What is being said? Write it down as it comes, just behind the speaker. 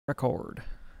Record.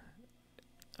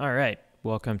 All right,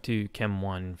 welcome to Chem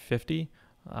 150.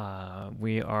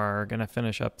 We are going to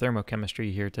finish up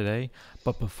thermochemistry here today,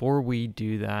 but before we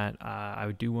do that,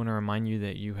 I do want to remind you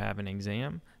that you have an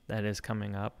exam that is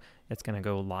coming up. It's going to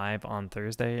go live on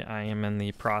Thursday. I am in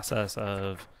the process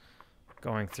of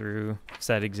going through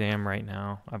said exam right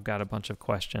now. I've got a bunch of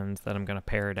questions that I'm going to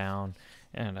pare down,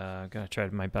 and I'm going to try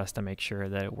my best to make sure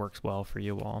that it works well for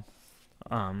you all.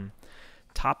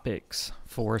 Topics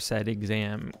for said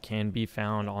exam can be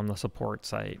found on the support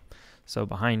site. So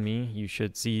behind me, you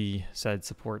should see said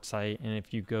support site, and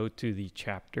if you go to the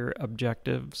chapter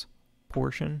objectives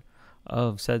portion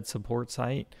of said support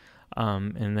site,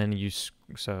 and then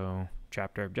so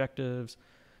chapter objectives,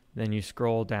 then you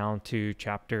scroll down to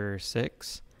chapter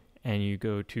 6 and you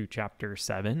go to chapter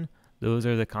 7. Those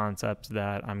are the concepts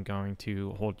that I'm going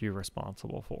to hold you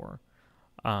responsible for.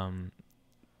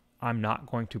 I'm not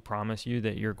going to promise you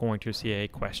that you're going to see a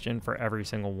question for every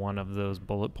single one of those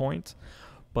bullet points,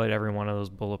 but every one of those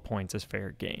bullet points is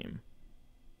fair game,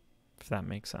 if that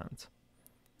makes sense.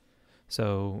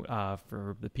 So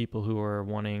for the people who are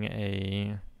wanting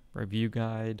a review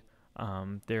guide,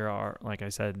 there are, like I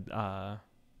said,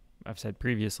 I've said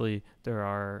previously, there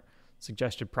are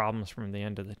suggested problems from the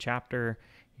end of the chapter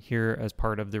here as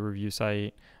part of the review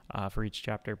site for each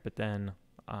chapter, but then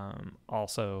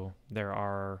also there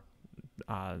are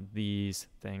these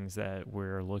things that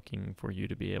we're looking for you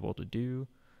to be able to do.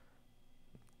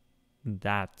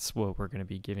 That's what we're going to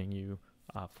be giving you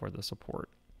for the support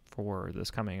for this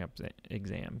coming up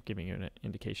exam, giving you an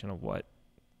indication of what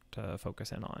to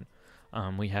focus in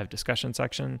on. We have discussion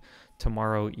section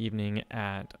tomorrow evening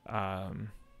at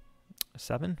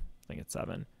 7. I think it's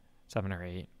 7 or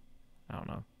 8. I don't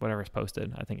know, whatever's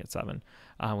posted. I think it's 7.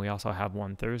 We also have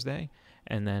one Thursday,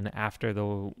 and then after the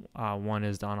one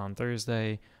is done on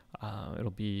Thursday,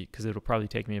 it'll probably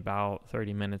take me about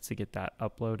 30 minutes to get that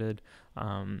uploaded.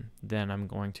 Then I'm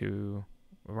going to,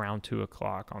 around 2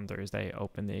 o'clock on Thursday,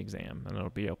 open the exam, and it'll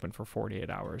be open for 48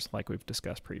 hours like we've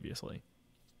discussed previously.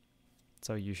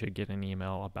 So you should get an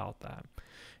email about that.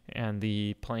 And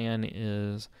the plan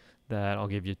is that I'll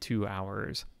give you 2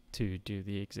 hours to do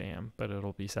the exam, but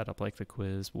it'll be set up like the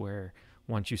quiz where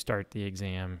once you start the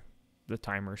exam, the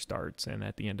timer starts, and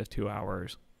at the end of 2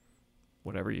 hours,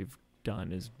 whatever you've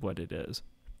done is what it is.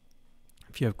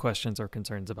 If you have questions or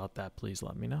concerns about that, please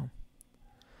let me know.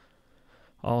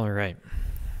 All right,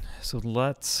 so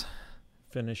let's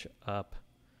finish up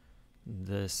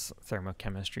this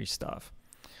thermochemistry stuff.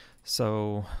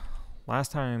 So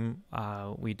last time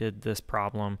we did this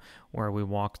problem where we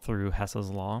walked through Hess's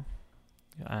law,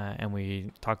 and we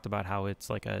talked about how it's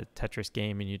like a Tetris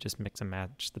game and you just mix and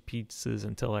match the pieces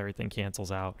until everything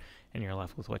cancels out and you're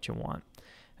left with what you want.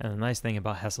 And the nice thing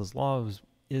about Hess's law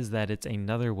is that it's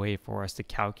another way for us to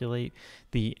calculate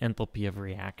the enthalpy of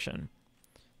reaction.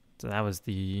 So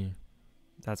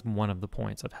that's one of the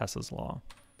points of Hess's law.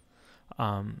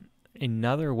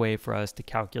 Another way for us to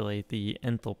calculate the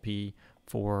enthalpy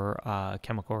for a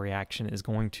chemical reaction is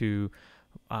going to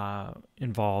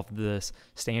involve this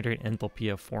standard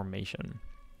enthalpy of formation.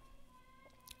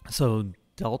 So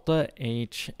delta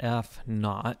HF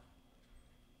naught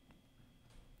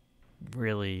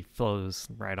really flows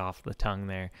right off the tongue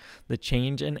there. The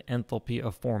change in enthalpy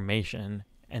of formation,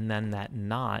 and then that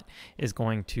naught is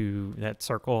going to, that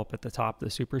circle up at the top, the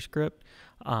superscript,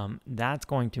 that's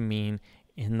going to mean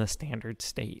in the standard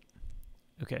state.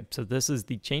 Okay, so this is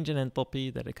the change in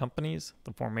enthalpy that accompanies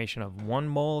the formation of 1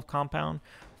 mole of compound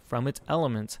from its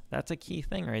elements. That's a key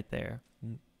thing right there.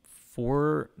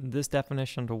 For this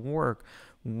definition to work,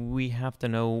 we have to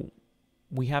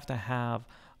have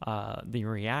the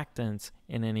reactants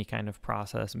in any kind of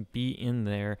process be in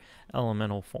their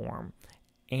elemental form,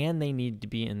 and they need to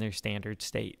be in their standard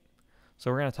state. So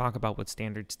we're going to talk about what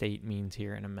standard state means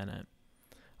here in a minute.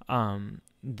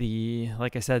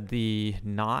 Like I said, the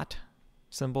naught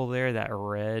symbol there, that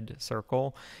red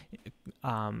circle,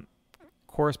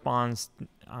 corresponds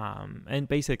and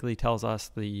basically tells us,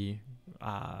 the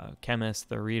chemist,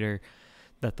 the reader,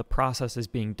 that the process is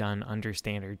being done under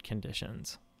standard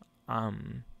conditions.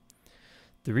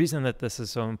 The reason that this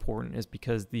is so important is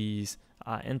because these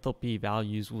enthalpy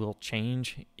values will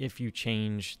change if you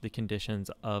change the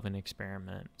conditions of an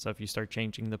experiment. So if you start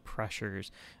changing the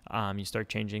pressures, you start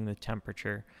changing the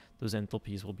temperature, those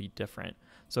enthalpies will be different.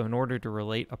 So in order to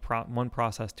relate one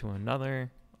process to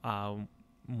another,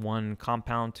 one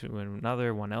compound to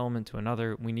another, one element to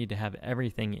another, we need to have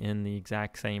everything in the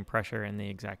exact same pressure and the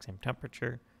exact same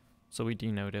temperature. So we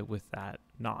denote it with that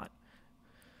naught.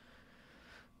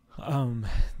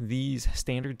 These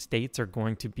standard states are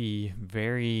going to be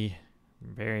very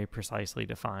very precisely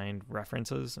defined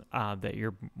references that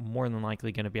you're more than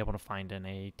likely going to be able to find in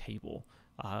a table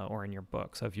or in your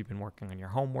book. So if you've been working on your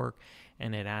homework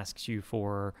and it asks you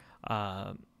for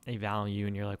a value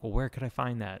and you're like, well, where could I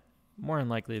find that? More than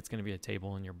likely it's going to be a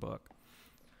table in your book.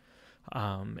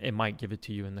 It might give it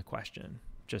to you in the question.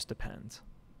 Just depends.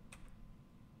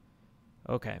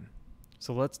 Okay,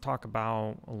 so let's talk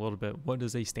about a little bit, what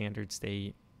does a standard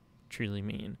state truly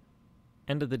mean?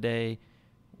 End of the day,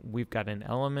 we've got an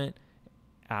element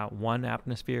at 1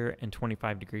 atmosphere and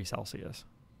 25 degrees Celsius.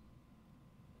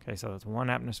 Okay, so that's 1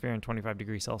 atmosphere and 25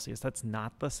 degrees Celsius. That's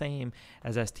not the same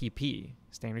as STP.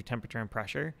 Standard temperature and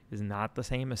pressure is not the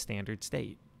same as standard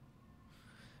state.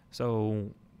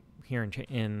 So here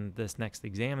in this next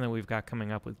exam that we've got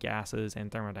coming up with gases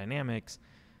and thermodynamics,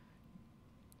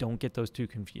 don't get those two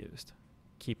confused.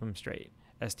 Keep them straight.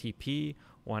 STP,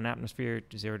 1 atmosphere,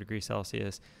 0 degrees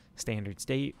Celsius. Standard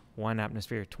state, 1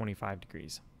 atmosphere, 25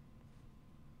 degrees.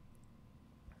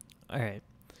 All right.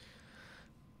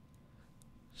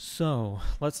 So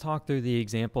let's talk through the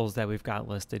examples that we've got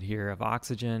listed here of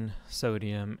oxygen,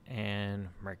 sodium, and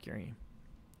mercury.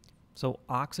 So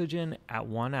oxygen at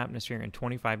 1 atmosphere and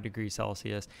 25 degrees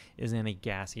Celsius is in a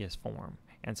gaseous form.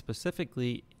 And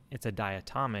specifically, it's a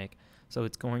diatomic, so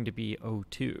it's going to be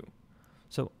O2.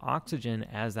 So oxygen,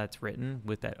 as that's written,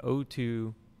 with that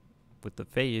O2, with the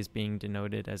phase being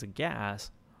denoted as a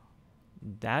gas,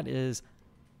 that is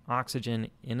oxygen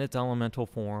in its elemental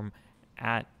form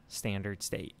at standard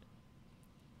state.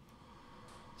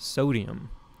 Sodium.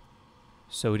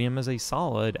 Sodium is a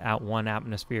solid at 1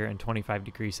 atmosphere and 25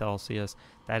 degrees Celsius.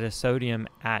 That is sodium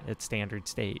at its standard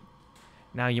state.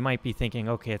 Now you might be thinking,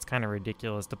 okay, it's kind of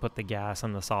ridiculous to put the gas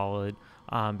and the solid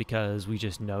because we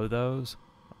just know those.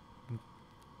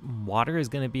 Water is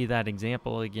going to be that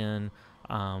example again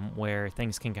where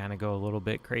things can kind of go a little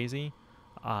bit crazy.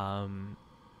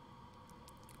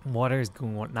 Water is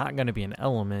not going to be an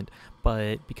element,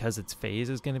 but because its phase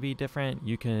is going to be different,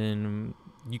 you can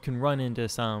run into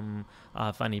some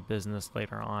funny business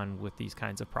later on with these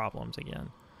kinds of problems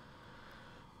again.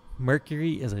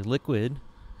 Mercury is a liquid.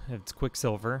 It's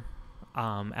quicksilver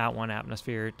at 1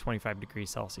 atmosphere, 25 degrees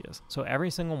Celsius. So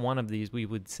every single one of these we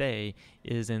would say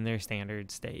is in their standard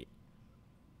state,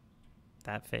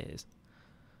 that phase.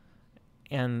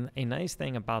 And a nice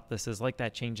thing about this is like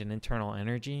that change in internal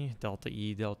energy, delta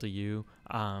E, delta U,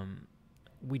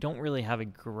 we don't really have a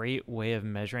great way of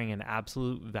measuring an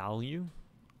absolute value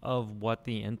of what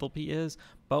the enthalpy is,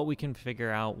 but we can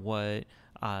figure out what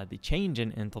the change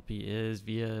in enthalpy is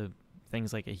via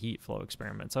things like a heat flow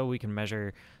experiment. So we can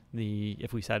measure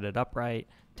if we set it up right,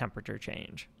 temperature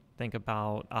change. Think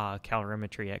about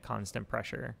calorimetry at constant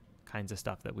pressure, kinds of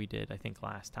stuff that we did, I think,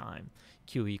 last time.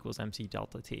 Q equals MC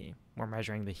delta T. We're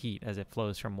measuring the heat as it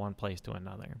flows from one place to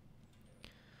another.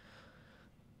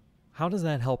 How does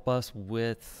that help us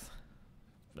with,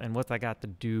 and what's that got to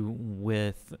do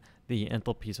with the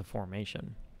enthalpies of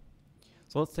formation?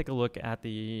 So let's take a look at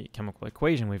the chemical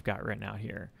equation we've got written out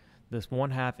here. This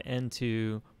 1/2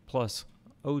 N2 plus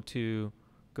O2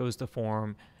 goes to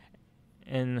form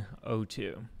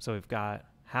NO2. So we've got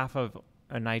half of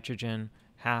a nitrogen,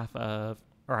 half of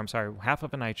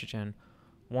a nitrogen,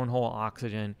 1 whole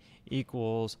oxygen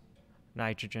equals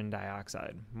nitrogen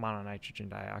dioxide, mononitrogen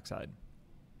dioxide.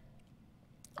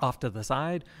 Off to the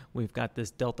side, we've got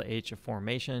this delta H of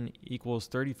formation equals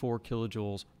 34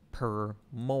 kilojoules per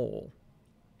mole.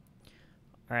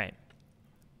 All right.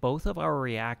 Both of our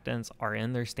reactants are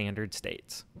in their standard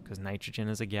states because nitrogen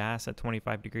is a gas at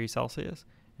 25 degrees Celsius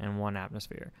and 1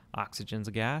 atmosphere. Oxygen's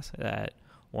a gas at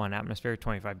 1 atmosphere,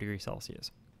 25 degrees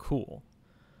Celsius. Cool.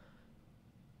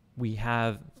 We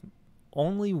have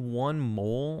only 1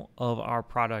 mole of our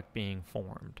product being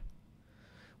formed.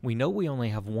 We know we only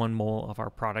have 1 mole of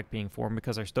our product being formed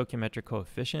because our stoichiometric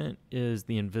coefficient is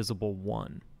the invisible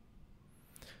 1.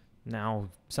 Now,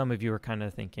 some of you are kind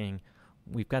of thinking,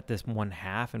 we've got this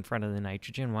 1/2 in front of the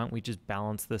nitrogen. Why don't we just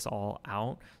balance this all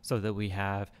out so that we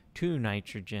have 1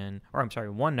 nitrogen,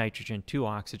 2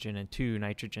 oxygen, and 2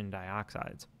 nitrogen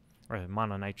dioxides, or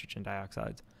mononitrogen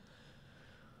dioxides.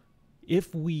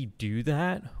 If we do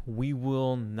that, we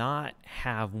will not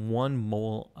have 1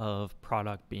 mole of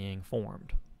product being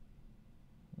formed.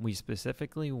 We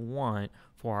specifically want,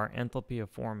 for our enthalpy of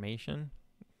formation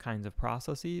kinds of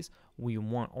processes, we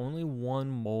want only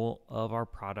 1 mole of our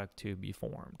product to be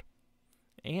formed.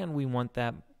 And we want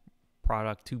that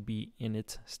product to be in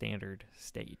its standard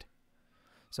state.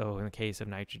 So in the case of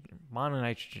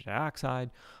mononitrogen dioxide,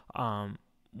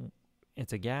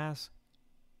 it's a gas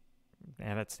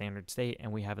at its standard state,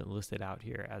 and we have it listed out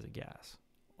here as a gas.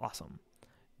 Awesome.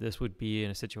 This would be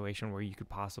in a situation where you could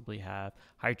possibly have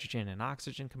hydrogen and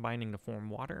oxygen combining to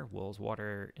form water. Well, is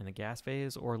water in the gas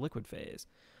phase or liquid phase?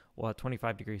 Well, at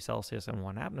 25 degrees Celsius and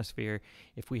 1 atmosphere,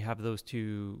 if we have those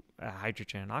two,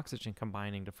 hydrogen and oxygen,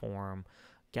 combining to form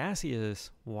gaseous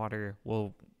water,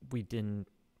 well, we're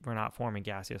not forming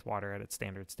gaseous water at its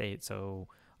standard state, so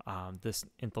this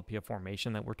enthalpy of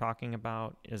formation that we're talking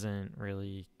about isn't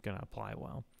really going to apply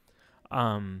well.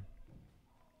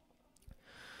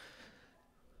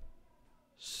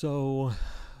 So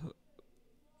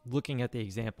looking at the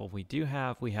example we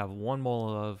have 1 mole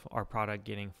of our product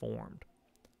getting formed.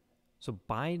 So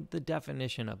by the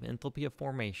definition of enthalpy of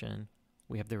formation,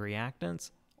 we have the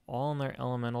reactants all in their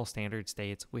elemental standard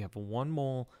states. We have 1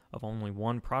 mole of only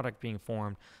one product being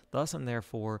formed. Thus and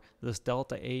therefore, this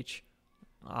delta H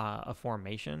of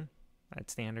formation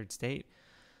at standard state,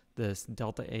 this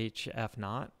delta H F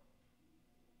naught,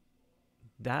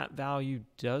 that value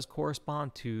does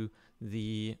correspond to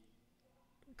the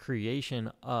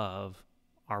creation of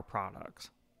our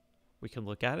products. We can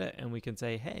look at it and we can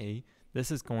say, hey, this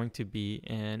is going to be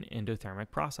an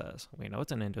endothermic process. We know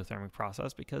it's an endothermic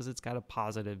process because it's got a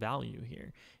positive value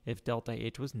here. If delta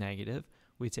H was negative,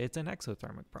 we'd say it's an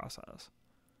exothermic process.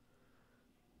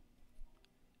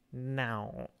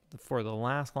 Now, for the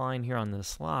last line here on this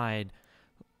slide,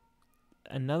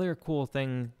 another cool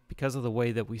thing, because of the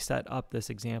way that we set up this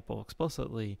example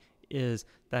explicitly, is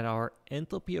that our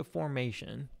enthalpy of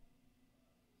formation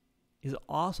is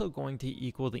also going to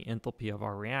equal the enthalpy of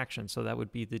our reaction. So that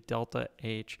would be the delta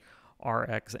H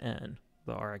Rxn,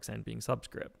 the Rxn being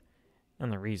subscript.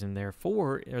 And the reason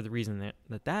therefore, or the reason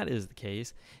that is the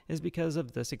case, is because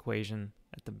of this equation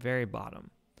at the very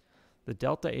bottom. The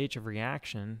delta H of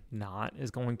reaction naught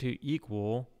is going to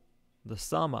equal the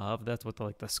sum of, that's what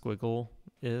the squiggle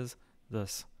is,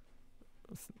 this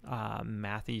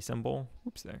mathy symbol,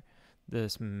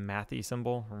 this mathy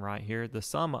symbol right here, the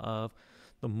sum of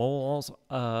the moles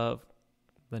of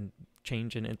the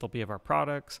change in enthalpy of our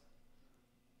products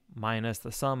minus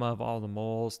the sum of all the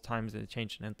moles times the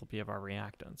change in enthalpy of our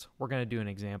reactants. We're going to do an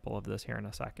example of this here in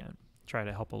a second, try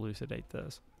to help elucidate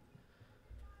this.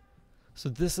 So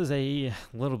this is a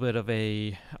little bit of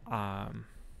a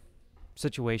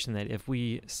situation that if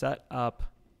we set up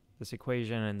this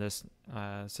equation and this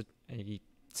a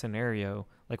scenario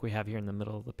like we have here in the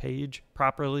middle of the page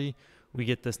properly, we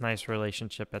get this nice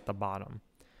relationship at the bottom.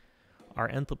 Our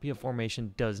enthalpy of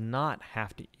formation does not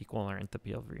have to equal our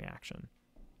enthalpy of reaction.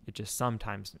 It just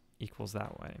sometimes equals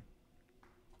that way.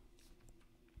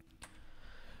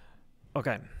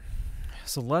 Okay,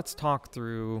 so let's talk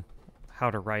through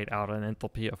how to write out an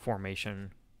enthalpy of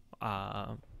formation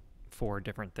for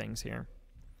different things here.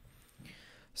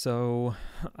 So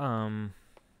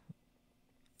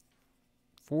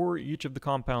for each of the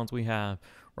compounds we have,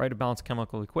 write a balanced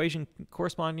chemical equation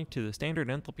corresponding to the standard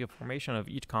enthalpy of formation of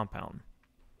each compound.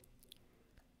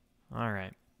 All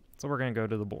right, so we're going to go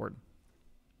to the board.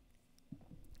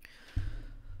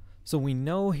 So we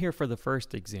know here for the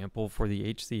first example, for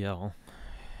the HCl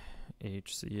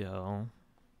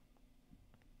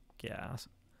gas,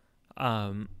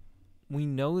 we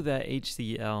know that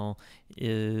HCl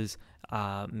is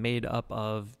made up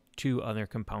of 2 other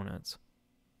components,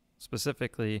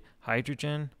 specifically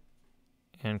hydrogen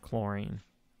and chlorine.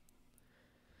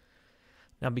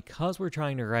 Now, because we're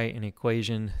trying to write an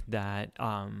equation that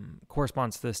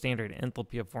corresponds to the standard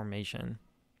enthalpy of formation,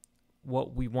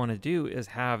 what we want to do is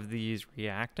have these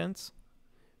reactants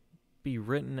be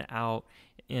written out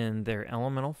in their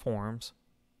elemental forms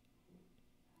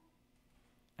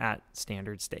at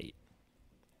standard state.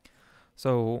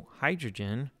 So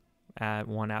hydrogen at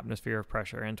 1 atmosphere of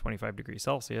pressure and 25 degrees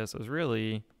Celsius is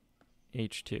really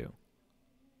H2.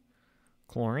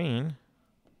 Chlorine,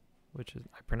 which is,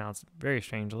 I pronounce very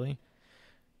strangely,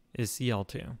 is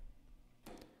Cl2.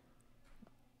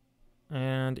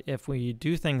 And if we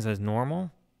do things as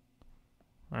normal,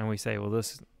 and we say, well,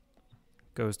 this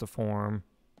goes to form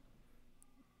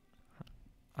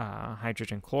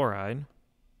hydrogen chloride,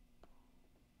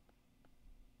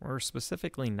 we're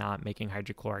specifically not making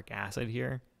hydrochloric acid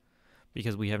here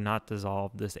because we have not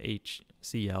dissolved this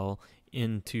HCl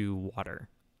into water.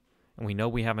 And we know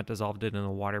we haven't dissolved it in the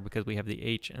water because we have the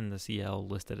H and the Cl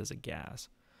listed as a gas.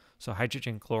 So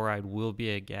hydrogen chloride will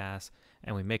be a gas,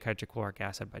 and we make hydrochloric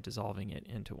acid by dissolving it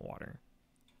into water.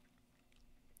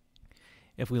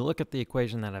 If we look at the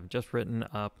equation that I've just written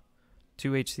up,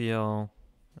 2HCl,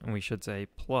 and we should say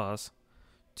plus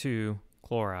 2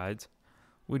 chlorides,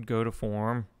 would go to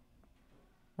form,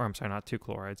 or I'm sorry, not 2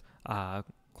 chlorides,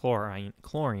 chlorine,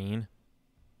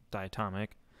 diatomic,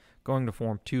 going to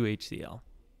form 2HCl.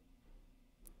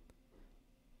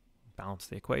 balance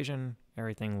the equation,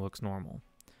 everything looks normal.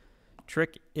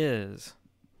 Trick is,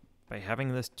 by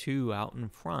having this 2 out in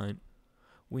front,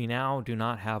 we now do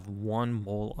not have 1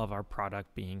 mole of our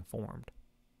product being formed.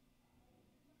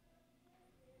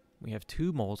 We have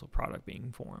 2 moles of product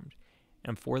being formed.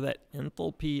 And for that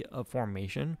enthalpy of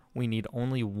formation, we need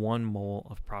only 1 mole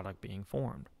of product being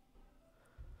formed.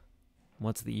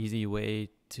 What's the easy way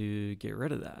to get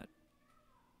rid of that?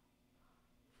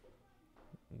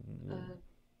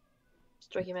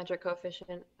 Stoichiometric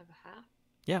coefficient of half.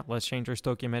 Yeah, let's change our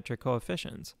stoichiometric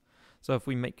coefficients. So if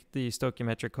we make the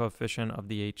stoichiometric coefficient of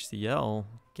the HCl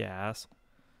gas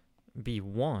be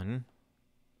 1,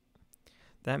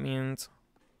 that means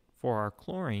for our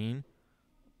chlorine,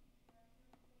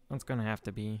 it's going to have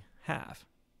to be half.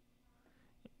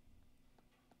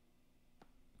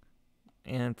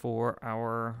 And for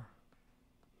our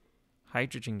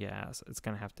hydrogen gas, it's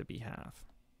going to have to be half.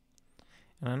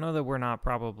 And I know that we're not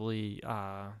probably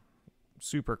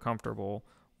super comfortable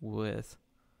with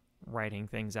writing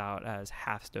things out as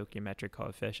half stoichiometric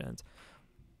coefficients,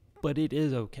 but it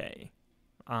is okay.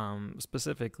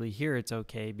 Specifically here, it's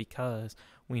okay because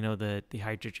we know that the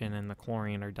hydrogen and the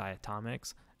chlorine are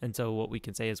diatomics, and so what we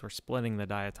can say is we're splitting the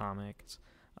diatomics,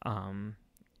 and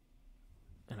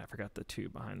I forgot the 2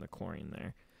 behind the chlorine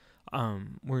there.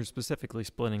 We're specifically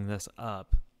splitting this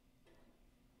up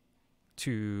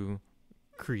to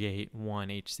create 1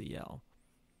 HCl.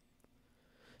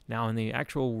 Now, in the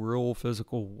actual real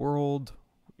physical world,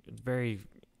 it's very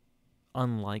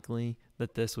unlikely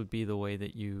that this would be the way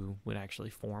that you would actually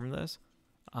form this.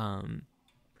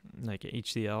 Like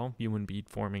HCl, you wouldn't be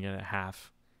forming it at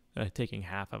half, taking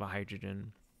half of a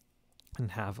hydrogen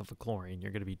and half of a chlorine.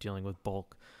 You're going to be dealing with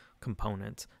bulk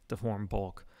components to form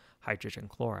bulk hydrogen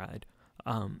chloride.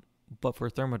 But for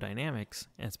thermodynamics,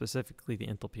 and specifically the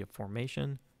enthalpy of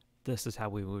formation, this is how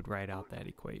we would write out that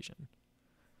equation.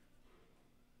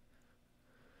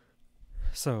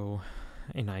 So,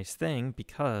 a nice thing,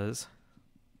 because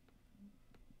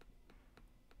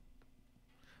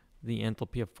the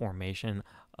enthalpy of formation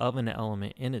of an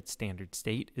element in its standard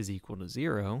state is equal to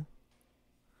 0,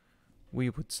 we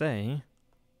would say,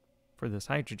 for this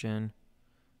hydrogen,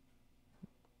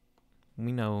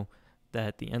 we know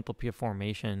that the enthalpy of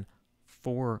formation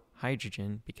for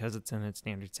hydrogen, because it's in its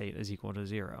standard state, is equal to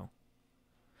 0.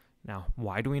 Now,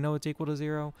 why do we know it's equal to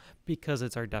 0? Because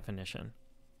it's our definition.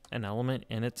 An element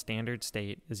in its standard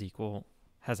state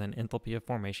has an enthalpy of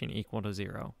formation equal to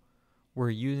 0. We're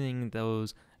using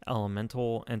those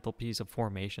elemental enthalpies of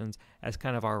formations as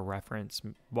kind of our reference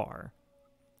bar.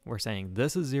 We're saying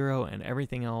this is 0 and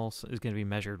everything else is going to be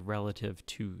measured relative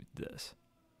to this.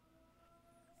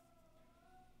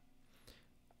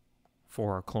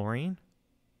 For our chlorine,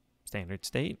 standard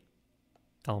state,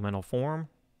 elemental form,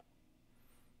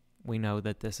 we know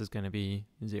that this is going to be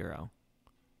 0.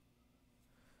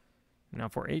 Now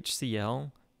for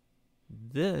HCl,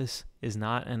 this is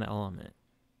not an element.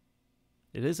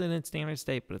 It is in its standard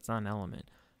state, but it's not an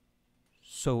element.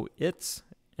 So its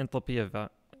enthalpy of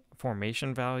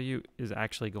formation value is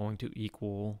actually going to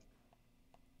equal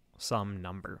some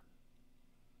number.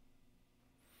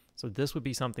 So this would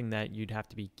be something that you'd have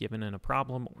to be given in a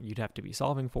problem, or you'd have to be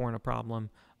solving for in a problem,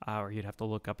 or you'd have to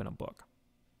look up in a book.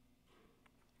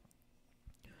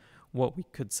 What we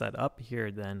could set up here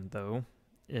then, though,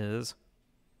 is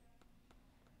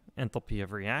enthalpy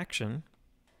of reaction,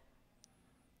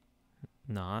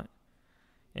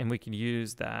 and we can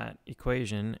use that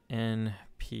equation,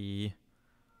 NP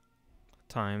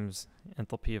times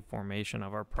enthalpy of formation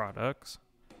of our products.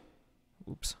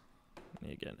 Oops, I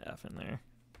need to get an F in there.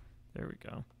 There we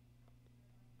go.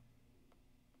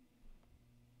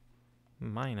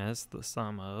 Minus the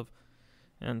sum of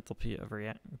enthalpy of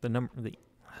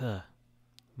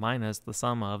minus the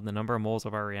sum of the number of moles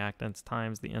of our reactants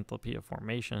times the enthalpy of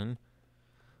formation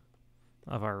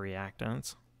of our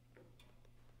reactants.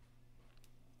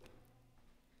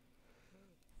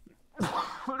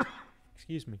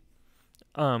 Excuse me.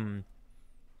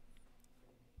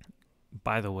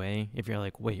 By the way, if you're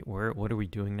like, wait, what are we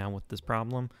doing now with this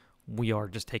problem? We are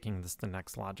just taking this the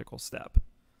next logical step.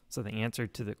 So the answer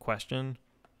to the question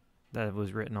that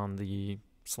was written on the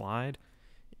slide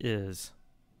is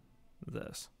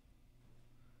this.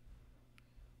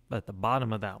 But at the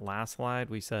bottom of that last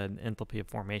slide, we said enthalpy of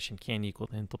formation can equal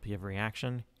the enthalpy of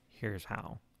reaction. Here's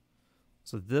how.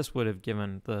 So this would have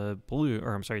given the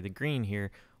green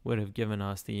here would have given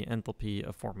us the enthalpy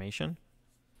of formation.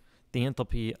 The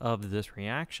enthalpy of this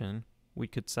reaction we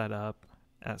could set up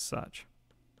as such.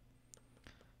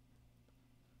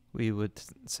 We would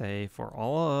say for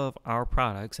all of our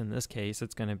products, in this case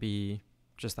it's going to be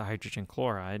just the hydrogen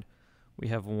chloride, we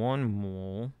have 1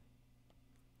 mole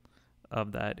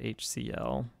of that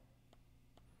HCl,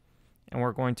 and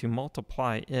we're going to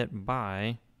multiply it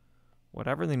by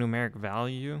whatever the numeric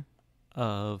value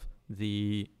of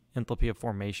the enthalpy of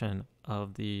formation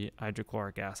of the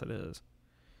hydrochloric acid is.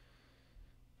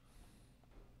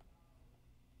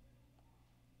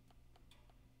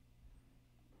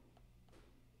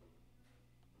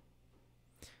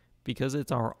 Because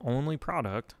it's our only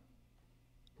product,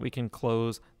 we can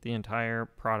close the entire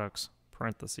product's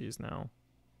parentheses now.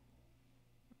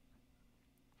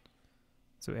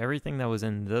 So everything that was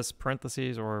in this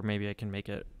parentheses, or maybe I can make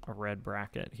it a red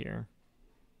bracket here.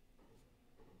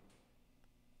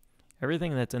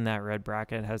 Everything that's in that red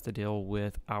bracket has to deal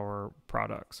with our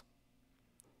products.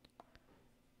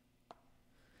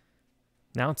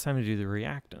 Now it's time to do the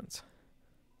reactants.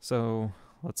 So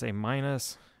let's say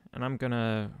minus, and I'm going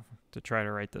to try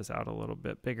to write this out a little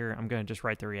bit bigger, I'm going to just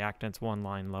write the reactants 1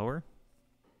 line lower.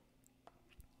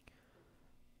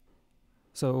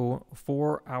 So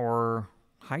for our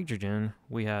hydrogen,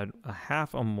 we had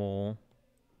 1/2 mole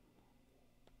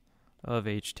of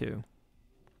H2.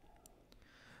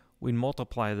 We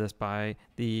multiply this by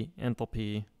the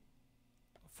enthalpy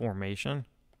formation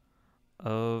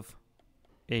of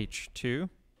H2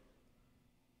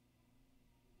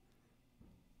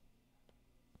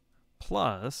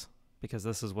 plus, because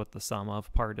this is what the sum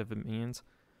of part of it means,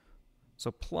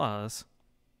 so plus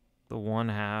the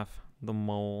 1/2 the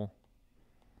mole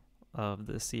of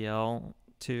the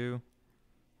Cl2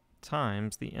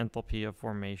 times the enthalpy of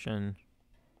formation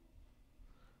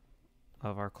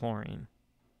of our chlorine.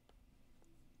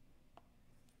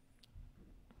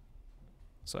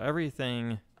 So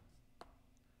everything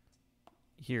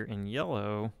here in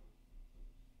yellow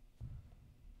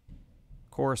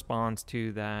corresponds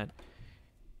to that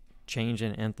change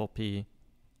in enthalpy,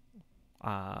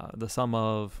 the sum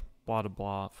of blah, blah,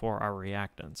 blah for our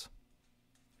reactants.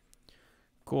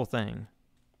 Cool thing.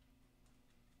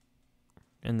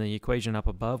 In the equation up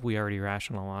above, we already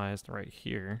rationalized right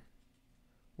here.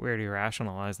 We already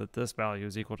rationalized that this value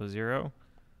is equal to 0.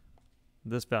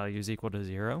 This value is equal to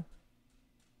 0.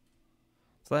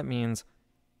 So that means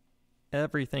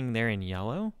everything there in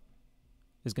yellow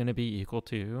is going to be equal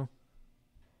to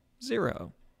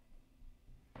 0.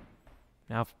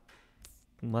 Now,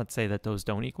 let's say that those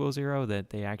don't equal 0,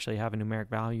 that they actually have a numeric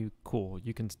value. Cool.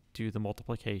 You can do the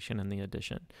multiplication and the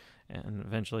addition, and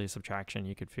eventually subtraction.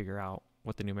 You could figure out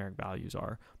what the numeric values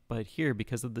are. But here,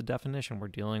 because of the definition, we're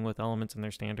dealing with elements in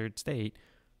their standard state.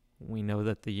 We know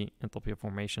that the enthalpy of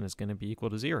formation is going to be equal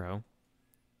to 0.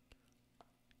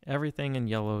 Everything in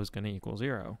yellow is going to equal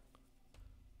 0.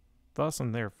 Thus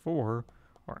and therefore,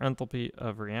 our enthalpy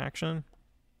of reaction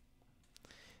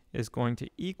is going to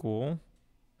equal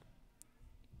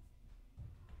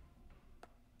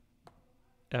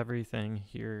everything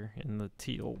here in the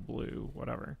teal, blue,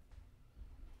 whatever.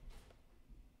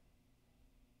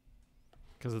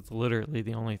 Because it's literally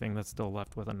the only thing that's still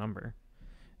left with a number.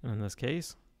 And in this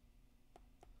case,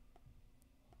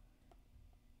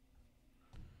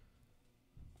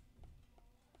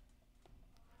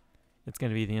 it's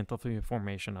going to be the enthalpy of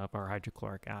formation of our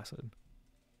hydrochloric acid.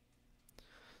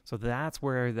 So that's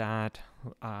where that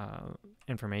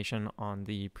information on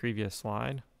the previous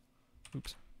slide,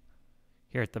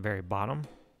 here at the very bottom,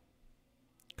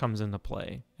 comes into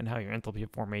play, and how your enthalpy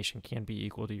of formation can be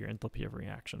equal to your enthalpy of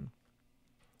reaction.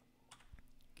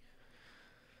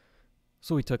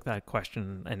 So we took that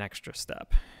question an extra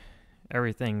step.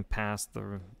 Everything past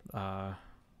the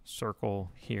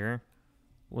circle here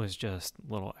was just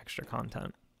little extra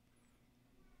content.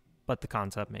 But the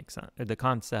concept makes sense. The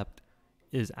concept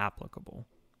is applicable.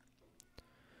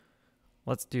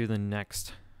 Let's do the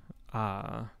next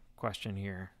question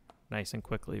here nice and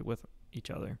quickly with each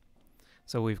other.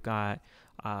 So we've got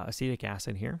acetic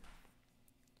acid here.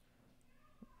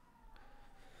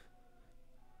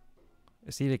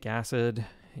 Acetic acid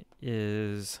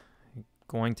is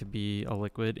going to be a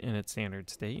liquid in its standard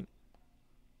state.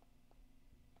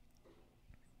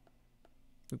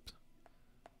 Oops.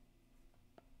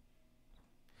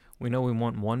 We know we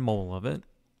want 1 mole of it.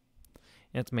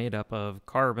 It's made up of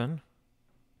carbon.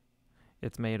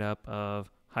 It's made up of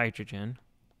hydrogen.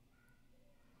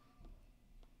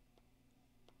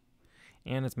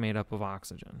 And it's made up of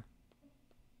oxygen.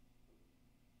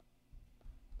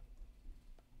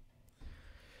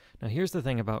 Now here's the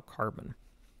thing about carbon.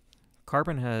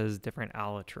 Carbon has different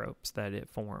allotropes that it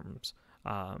forms.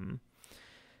 And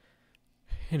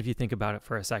if you think about it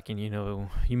for a second,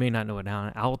 you may not know what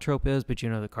an allotrope is, but you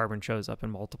know that carbon shows up in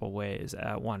multiple ways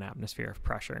at 1 atmosphere of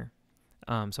pressure.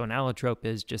 So an allotrope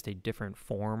is just a different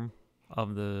form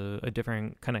of a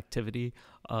different connectivity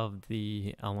of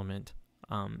the element.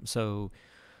 So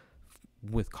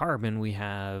with carbon, we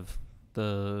have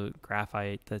the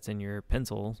graphite that's in your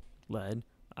pencil lead.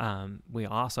 We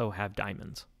also have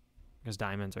diamonds, because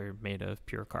diamonds are made of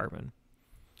pure carbon.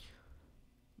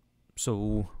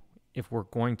 So if we're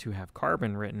going to have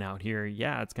carbon written out here,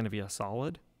 yeah, it's going to be a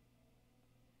solid.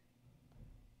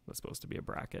 That's supposed to be a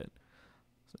bracket.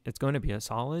 It's going to be a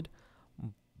solid,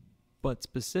 but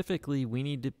specifically we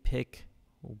need to pick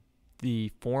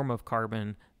the form of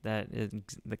carbon that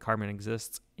the carbon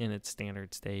exists in its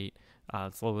standard state,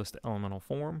 its lowest elemental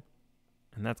form,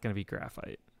 and that's going to be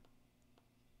graphite.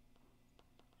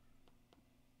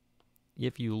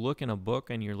 If you look in a book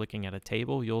and you're looking at a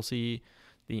table, you'll see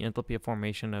the enthalpy of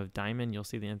formation of diamond, you'll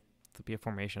see the enthalpy of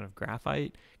formation of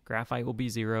graphite. Graphite will be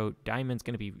 0. Diamond's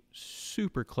going to be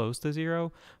super close to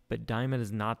 0, but diamond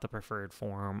is not the preferred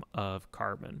form of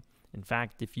carbon. In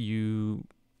fact, if you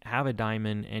have a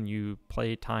diamond and you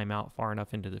play time out far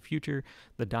enough into the future,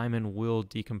 the diamond will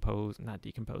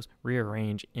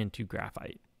rearrange into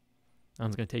graphite. And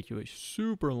it's going to take you a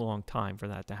super long time for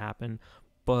that to happen,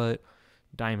 but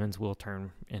diamonds will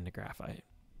turn into graphite.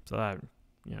 So that,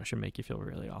 should make you feel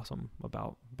really awesome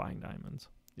about buying diamonds.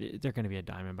 They're going to be a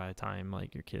diamond by the time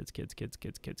like your kids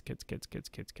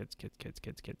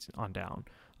on down.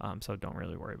 So don't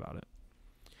really worry about it.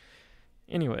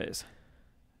 Anyways,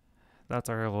 that's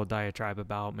our little diatribe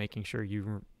about making sure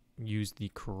you use the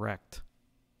correct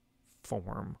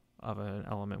form of an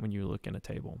element when you look in a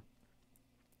table.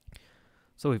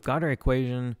 So we've got our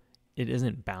equation. It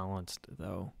isn't balanced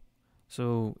though.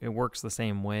 So it works the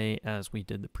same way as we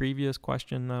did the previous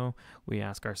question though. We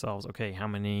ask ourselves, okay, how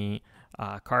many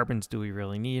carbons do we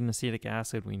really need in acetic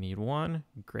acid? We need 1.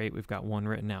 Great, we've got 1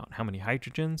 written out. How many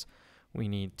hydrogens? We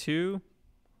need 2.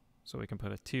 So we can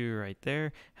put a 2 right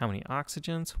there. How many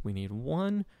oxygens? We need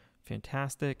 1.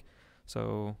 Fantastic.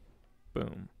 So,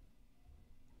 boom.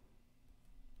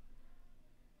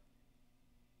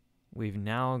 We've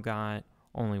now got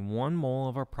only 1 mole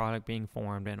of our product being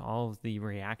formed, and all of the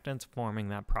reactants forming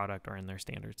that product are in their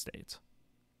standard states.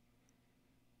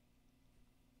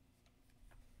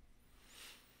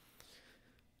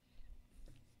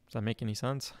 Does that make any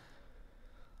sense?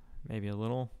 Maybe a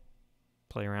little.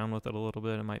 Play around with it a little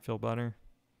bit, it might feel better.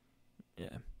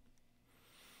 Yeah.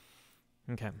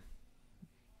 Okay.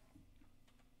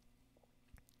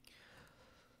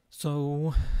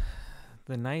 So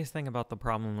the nice thing about the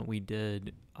problem that we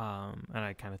did, and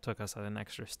I kind of took us an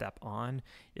extra step on,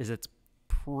 is it's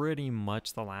pretty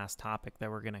much the last topic that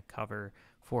we're going to cover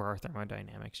for our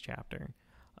thermodynamics chapter.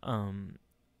 Enthalpy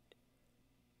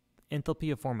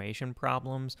of formation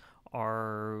problems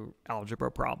are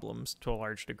algebra problems to a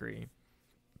large degree.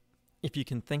 If you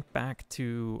can think back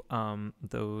to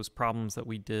those problems that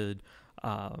we did,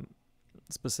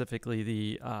 specifically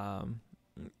the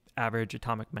average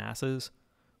atomic masses,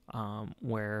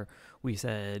 where we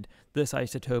said this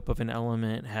isotope of an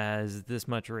element has this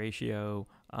much ratio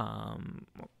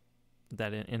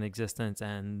that in existence,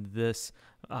 and this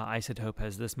isotope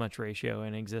has this much ratio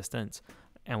in existence,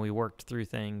 and we worked through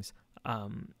things.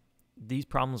 These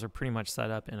problems are pretty much set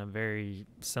up in a very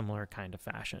similar kind of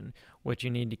fashion. What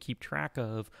you need to keep track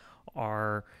of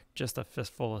are just a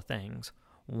fistful of things.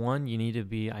 One, you need to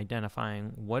be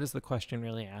identifying what is the question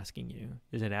really asking you.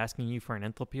 Is it asking you for an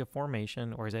enthalpy of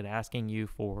formation, or is it asking you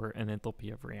for an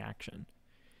enthalpy of reaction?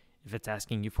 If it's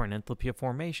asking you for an enthalpy of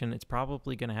formation, it's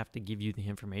probably going to have to give you the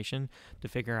information to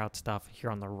figure out stuff here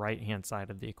on the right-hand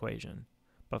side of the equation.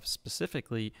 But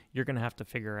specifically, you're going to have to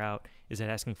figure out, is it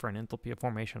asking for an enthalpy of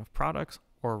formation of products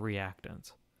or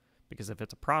reactants? Because if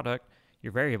it's a product,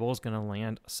 your variable is going to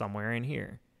land somewhere in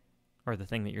here, or the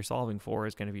thing that you're solving for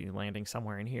is going to be landing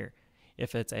somewhere in here.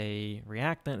 If it's a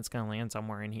reactant, it's going to land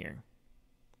somewhere in here.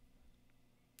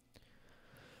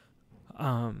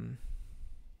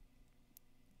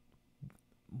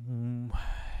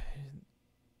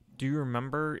 Do you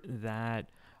remember that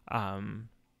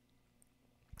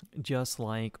just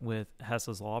like with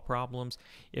Hess's law problems,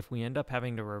 if we end up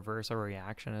having to reverse a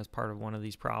reaction as part of one of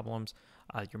these problems,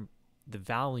 the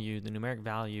numeric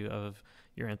value of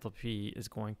your enthalpy is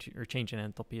going to, or change in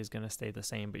enthalpy is going to stay the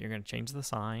same, but you're going to change the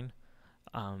sign.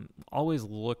 Always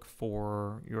look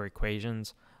for your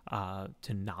equations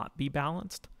to not be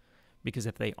balanced, because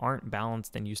if they aren't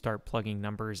balanced and you start plugging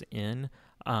numbers in,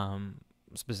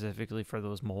 specifically for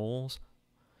those moles,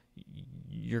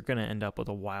 you're going to end up with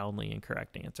a wildly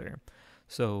incorrect answer.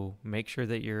 So make sure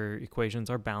that your equations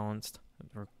are balanced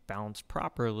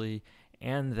properly,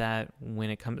 and that when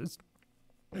it comes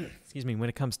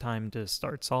time to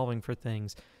start solving for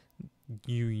things,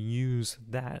 you use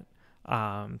that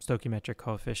stoichiometric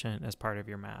coefficient as part of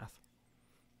your math.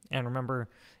 And remember,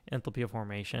 enthalpy of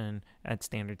formation at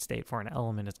standard state for an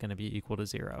element is going to be equal to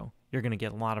 0. You're going to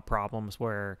get a lot of problems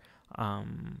where, or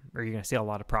you're going to see a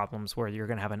lot of problems where you're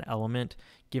going to have an element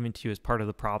given to you as part of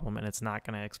the problem, and it's not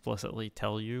going to explicitly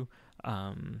tell you,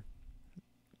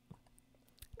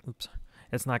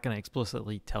 it's not going to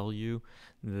explicitly tell you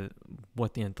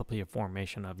what the enthalpy of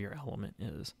formation of your element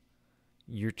is.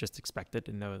 You're just expected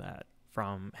to know that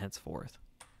from henceforth.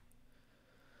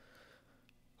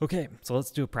 Okay, so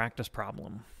let's do a practice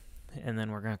problem, and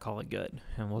then we're going to call it good,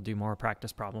 and we'll do more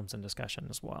practice problems and discussion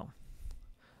as well.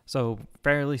 So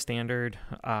fairly standard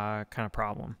kind of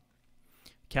problem.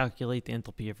 Calculate the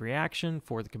enthalpy of reaction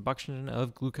for the combustion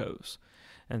of glucose.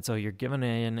 And so you're given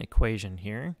an equation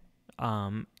here,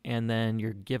 and then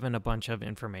you're given a bunch of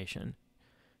information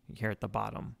here at the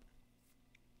bottom.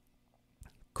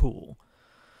 Cool.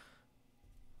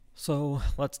 So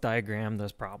let's diagram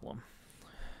this problem.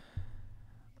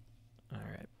 All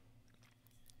right.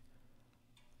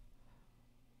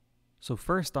 So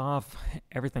first off,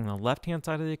 everything on the left-hand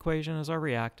side of the equation is our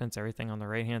reactants. Everything on the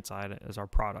right-hand side is our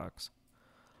products.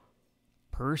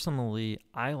 Personally,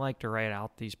 I like to write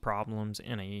out these problems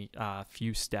in a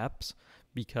few steps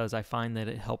because I find that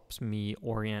it helps me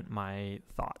orient my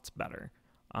thoughts better.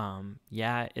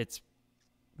 Yeah, it's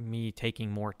me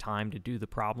taking more time to do the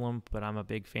problem, but I'm a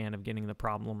big fan of getting the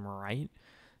problem right.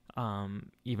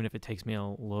 Even if it takes me a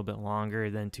little bit longer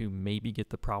than to maybe get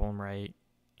the problem right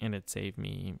and it saved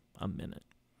me a minute.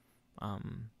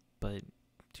 But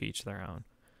to each their own.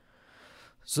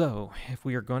 So if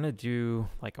we are going to do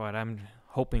like what I'm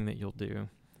hoping that you'll do,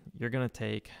 you're going to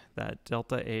take that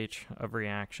delta H of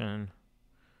reaction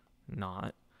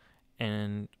naught,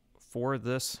 and for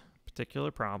this particular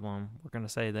problem, we're going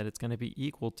to say that it's going to be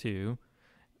equal to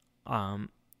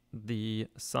the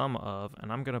sum of,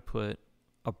 and I'm going to put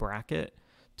a bracket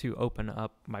to open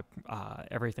up my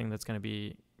everything that's going to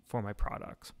be for my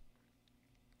products.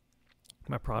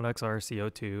 My products are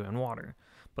CO2 and water,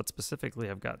 but specifically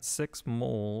I've got 6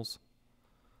 moles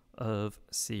of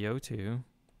CO2, and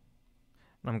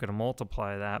I'm going to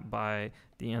multiply that by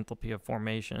the enthalpy of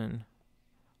formation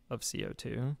of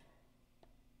CO2.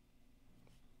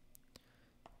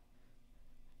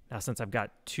 Now, since I've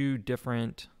got 2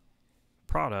 different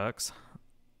products,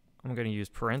 I'm going to use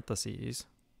parentheses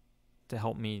to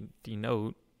help me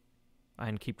denote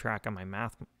and keep track of my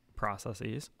math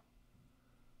processes.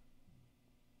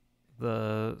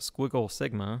 The squiggle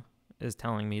sigma is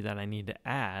telling me that I need to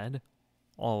add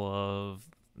all of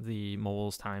the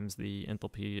moles times the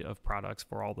enthalpy of products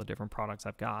for all the different products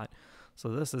I've got. So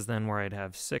this is then where I'd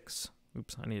have 6,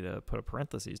 oops, I need to put a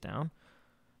parentheses down.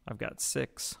 I've got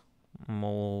 6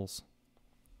 moles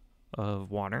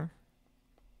of water.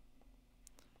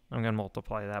 I'm going to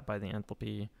multiply that by the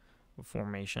enthalpy of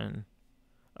formation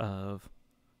of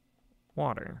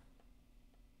water.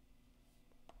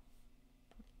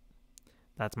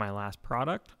 That's my last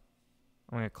product.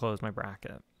 I'm going to close my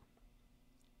bracket.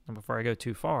 And before I go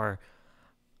too far,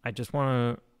 I just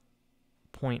want to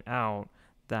point out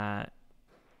that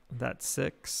that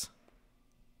 6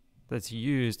 that's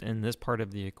used in this part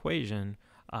of the equation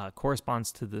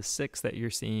corresponds to the 6 that you're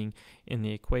seeing in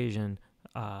the equation,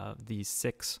 these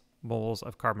 6 moles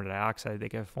of carbon dioxide that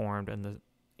get formed, and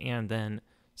then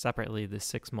separately the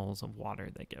 6 moles of water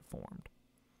that get formed.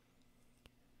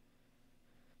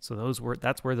 So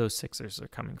that's where those 6s are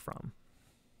coming from.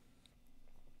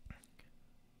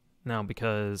 Now,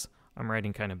 because I'm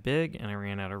writing kind of big and I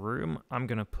ran out of room, I'm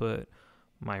going to put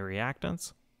my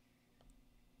reactants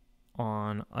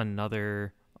on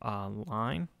another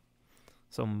line.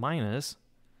 So minus,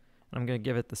 I'm going to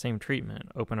give it the same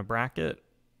treatment. Open a bracket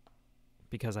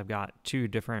because I've got 2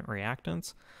 different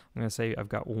reactants. I'm going to say I've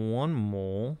got 1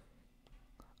 mole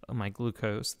of my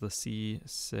glucose, the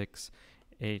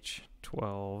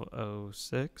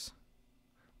C6H12O6,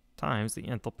 times the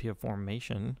enthalpy of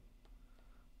formation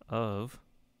of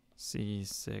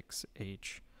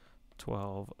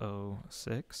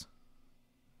C6H12O6,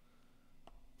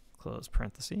 close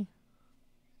parenthesis,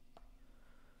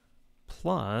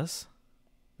 plus,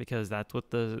 because that's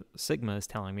what the sigma is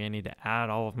telling me, I need to add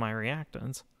all of my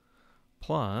reactants,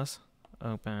 plus,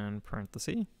 open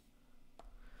parenthesis,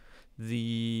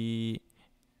 the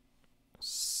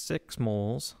 6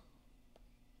 moles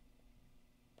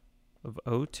of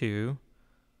O2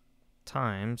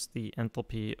 times the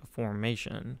enthalpy of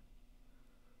formation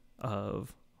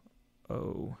of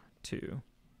O2.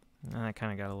 And I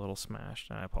kind of got a little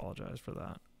smashed. I apologize for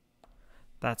that.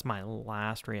 That's my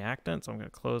last reactant, so I'm going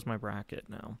to close my bracket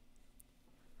now.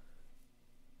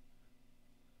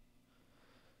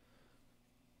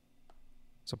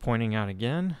 So pointing out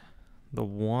again, the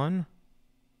 1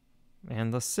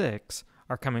 and the 6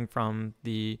 are coming from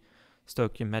the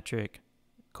stoichiometric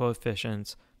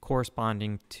coefficients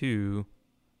corresponding to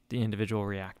the individual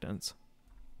reactants,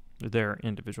 their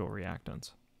individual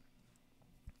reactants.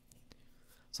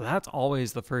 So that's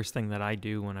always the first thing that I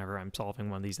do whenever I'm solving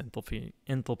one of these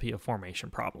enthalpy of formation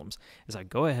problems, is I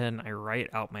go ahead and I write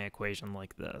out my equation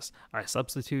like this. I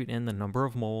substitute in the number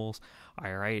of moles.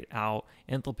 I write out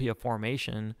enthalpy of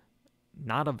formation,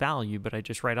 not a value, but I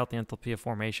just write out the enthalpy of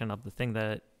formation of the thing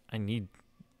that I need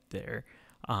there.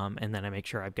 And then I make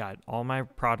sure I've got all my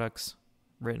products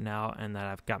written out, and that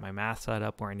I've got my math set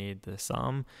up where I need the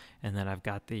sum, and then I've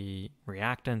got the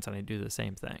reactants, and I do the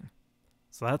same thing.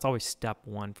 So that's always step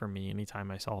 1 for me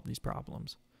anytime I solve these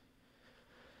problems.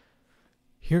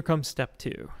 Here comes step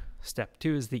 2. Step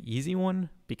 2 is the easy one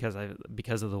because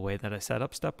of the way that I set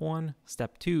up step 1.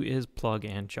 Step 2 is plug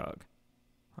and chug.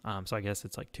 So I guess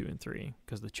it's like 2 and 3,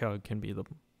 because the chug can be the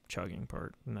chugging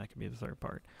part, and that can be the third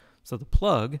part. So the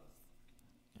plug,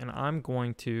 and I'm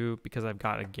going to, because I've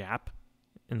got a gap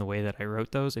in the way that I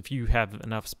wrote those, if you have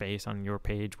enough space on your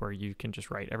page where you can just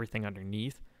write everything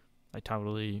underneath, I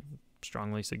totally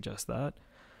strongly suggest that.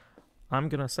 I'm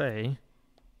going to say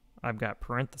I've got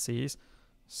parentheses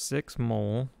 6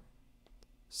 mole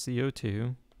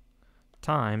CO2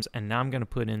 times, and now I'm going to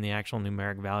put in the actual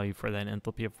numeric value for that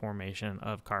enthalpy of formation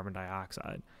of carbon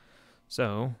dioxide.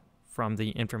 So from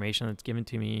the information that's given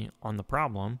to me on the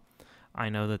problem, I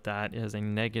know that that is a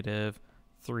negative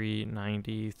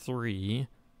 393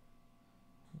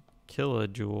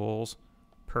 kilojoules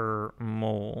per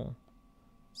mole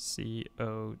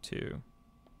CO2.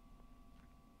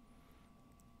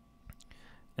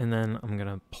 And then I'm going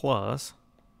to plus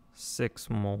 6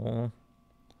 mole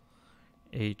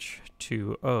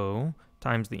H2O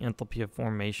times the enthalpy of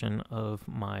formation of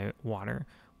my water,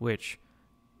 which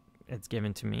it's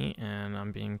given to me, and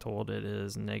I'm being told it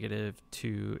is negative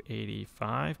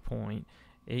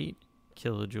 285.8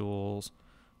 kilojoules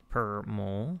per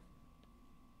mole.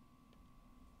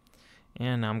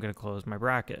 And now I'm going to close my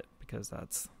bracket, because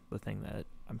that's the thing that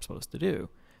I'm supposed to do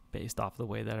based off the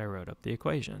way that I wrote up the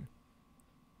equation.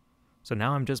 So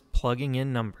now I'm just plugging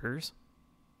in numbers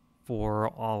for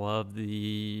all of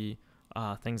the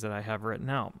things that I have written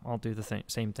out. I'll do the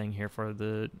same thing here for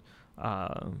the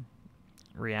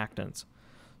reactants.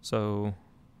 So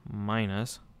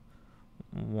minus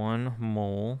 1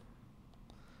 mole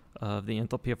of the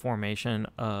enthalpy of formation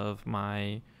of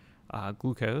my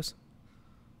glucose.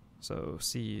 So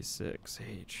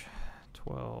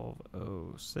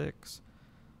C6H12O6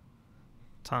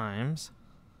 times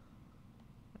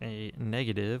a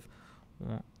negative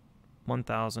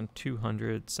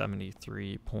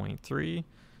 1,273.3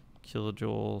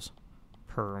 kilojoules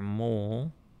per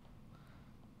mole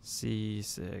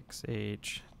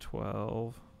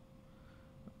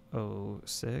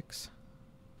C6H12O6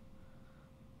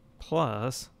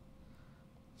 plus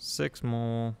 6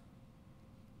 mole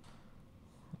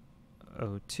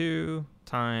O2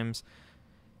 times,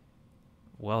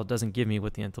 well, it doesn't give me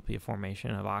what the enthalpy of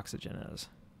formation of oxygen is.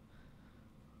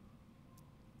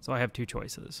 So I have two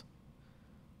choices.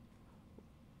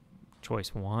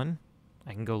 Choice 1,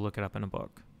 I can go look it up in a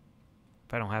book.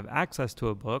 If I don't have access to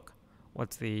a book,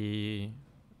 what's the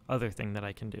other thing that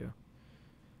I can do?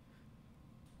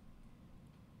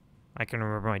 I can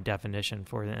remember my definition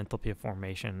for the enthalpy of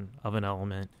formation of an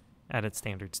element at its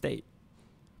standard state.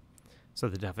 So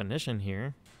the definition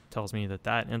here tells me that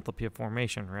that enthalpy of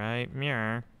formation, right,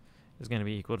 is going to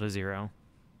be equal to 0.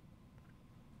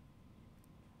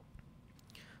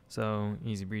 So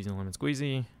easy breezy lemon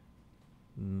squeezy.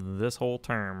 This whole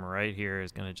term right here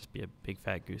is going to just be a big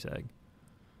fat goose egg.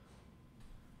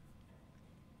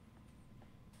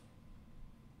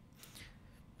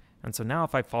 And so now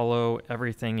if I follow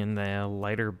everything in the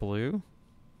lighter blue,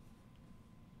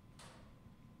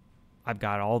 I've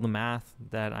got all the math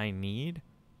that I need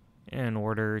in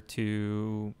order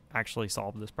to actually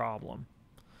solve this problem.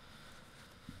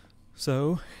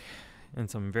 So, in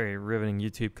some very riveting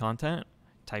YouTube content,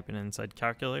 type it inside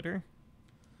calculator.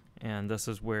 And this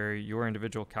is where your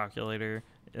individual calculator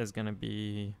is going to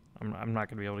be. I'm not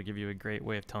going to be able to give you a great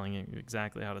way of telling you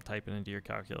exactly how to type it into your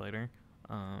calculator.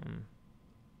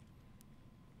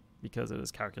 Because it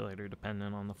is calculator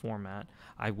dependent on the format.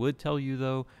 I would tell you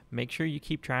though, make sure you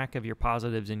keep track of your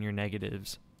positives and your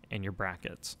negatives and your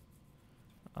brackets.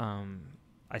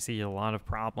 I see a lot of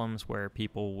problems where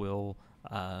people will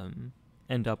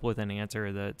end up with an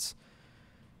answer that's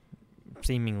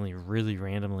seemingly really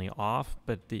randomly off,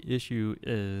 but the issue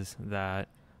is that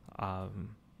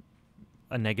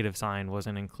a negative sign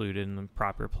wasn't included in the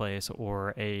proper place,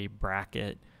 or a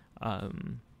bracket,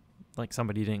 like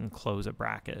somebody didn't close a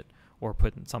bracket or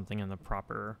put something in the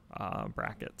proper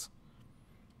brackets.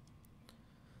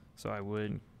 So I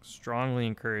would strongly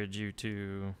encourage you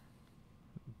to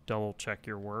double check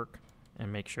your work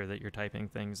and make sure that you're typing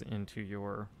things into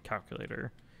your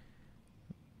calculator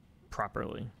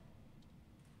properly.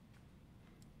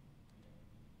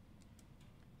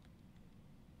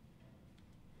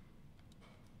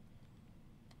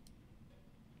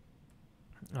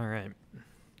 All right.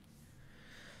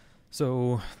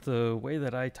 So the way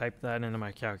that I typed that into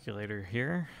my calculator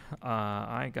here,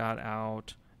 I got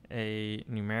out a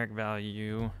numeric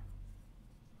value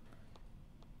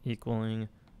equaling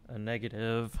a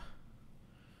negative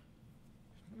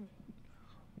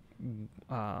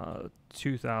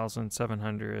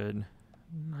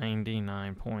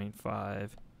 2,799.5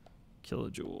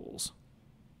 kilojoules.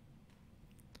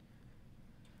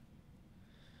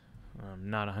 I'm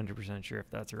not 100% sure if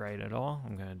that's right at all.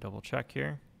 I'm going to double check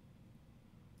here.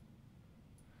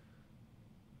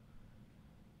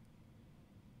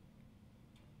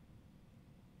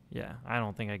 Yeah, I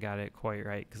don't think I got it quite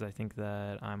right because I think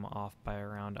that I'm off by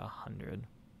around 100.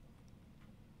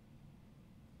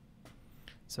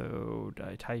 So did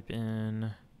I type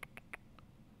in,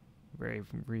 very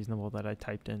reasonable that I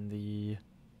typed in the,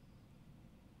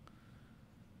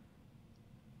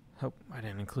 oh, I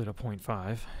didn't include a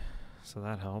 0.5, so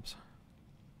that helps.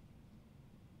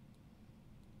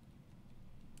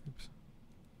 Oops.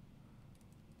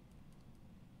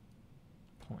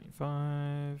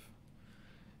 0.5.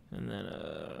 And then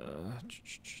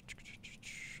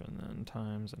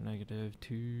times a negative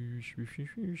 2.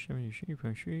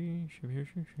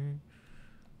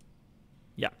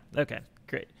 Yeah, okay,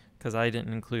 great. Because I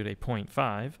didn't include a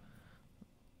 0.5.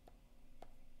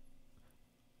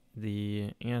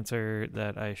 The answer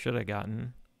that I should have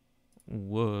gotten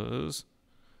was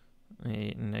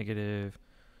a negative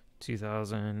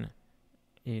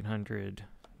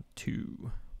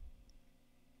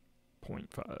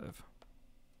 2,802.5.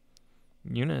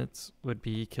 Units would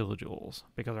be kilojoules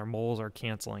because our moles are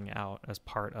canceling out as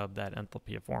part of that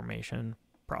enthalpy of formation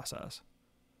process.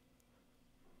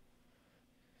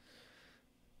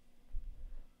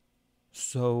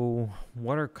 So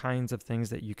what are kinds of things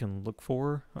that you can look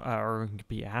for or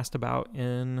be asked about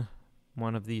in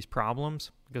one of these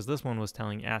problems? Because this one was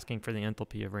asking for the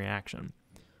enthalpy of reaction.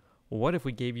 Well, what if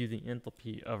we gave you the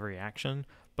enthalpy of reaction,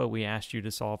 but we asked you to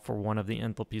solve for one of the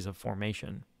enthalpies of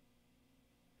formation?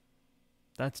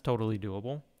 That's totally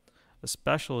doable,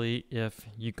 especially if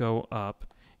you go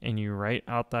up and you write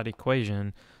out that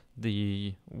equation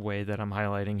the way that I'm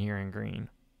highlighting here in green.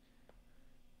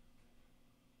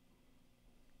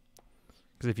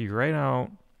 Because if you write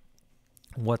out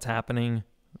what's happening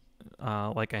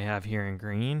like I have here in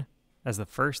green as the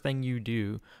first thing you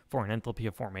do for an enthalpy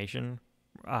of formation,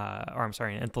 an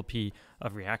enthalpy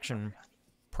of reaction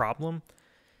problem,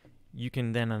 you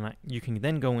can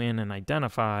then go in and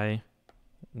identify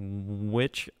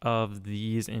which of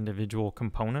these individual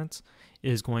components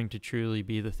is going to truly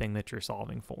be the thing that you're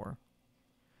solving for.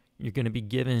 You're going to be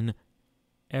given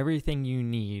everything you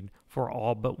need for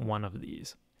all but one of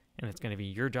these. And it's going to be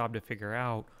your job to figure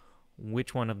out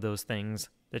which one of those things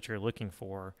that you're looking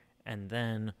for, and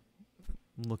then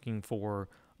looking for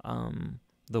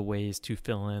the ways to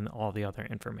fill in all the other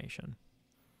information.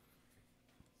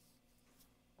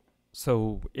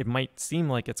 So it might seem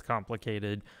like it's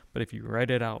complicated, but if you write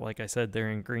it out, like I said there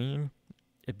in green,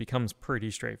 it becomes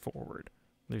pretty straightforward.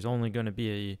 There's only going to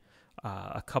be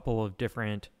a couple of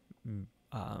different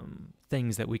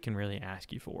things that we can really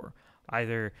ask you for.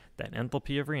 Either that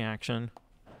enthalpy of reaction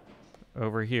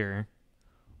over here,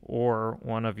 or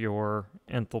one of your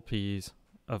enthalpies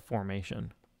of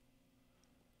formation.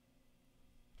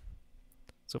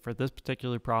 So for this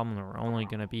particular problem, there are only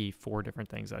going to be 4 different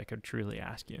things that I could truly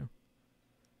ask you.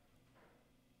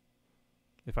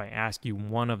 If I ask you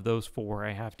one of those 4,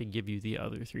 I have to give you the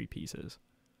other 3 pieces.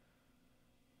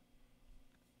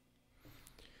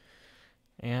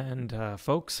 And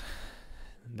folks,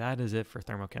 that is it for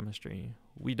thermochemistry.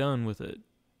 We done with it.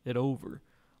 It over.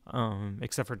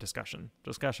 Except for discussion.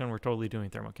 Discussion, we're totally doing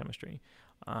thermochemistry.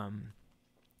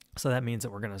 So that means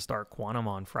that we're going to start quantum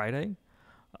on Friday.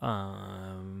 Be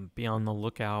on the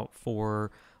lookout for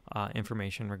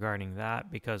information regarding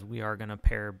that, because we are going to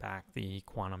pare back the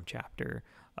quantum chapter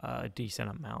a decent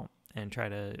amount and try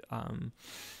to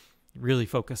really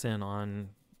focus in on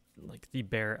like the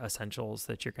bare essentials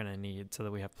that you're going to need, so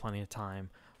that we have plenty of time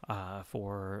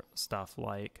for stuff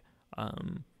like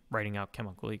writing out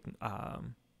chemical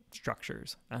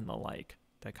structures and the like.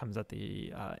 that comes at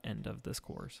the end of this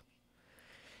course.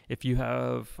 If you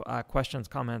have questions,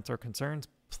 comments, or concerns,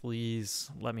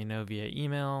 please let me know via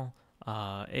email,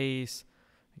 ACE.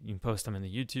 You can post them in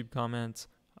the YouTube comments.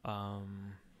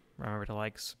 Remember to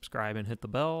like, subscribe, and hit the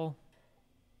bell.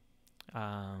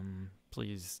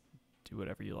 Please do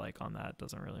whatever you like on that.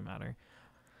 Doesn't really matter.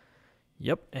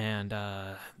 Yep, and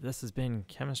this has been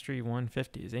Chemistry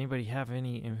 150. Does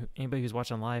anybody who's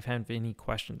watching live have any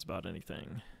questions about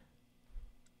anything?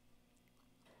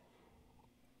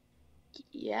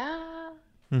 Yeah.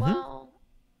 Mm-hmm. Well,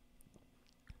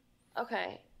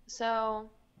 okay. So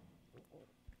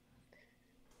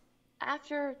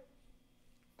after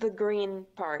the green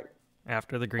part.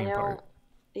 After the green part.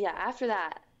 Yeah, after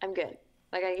that, I'm good.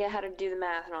 Like, I get how to do the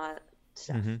math and all that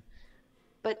stuff. Mm-hmm.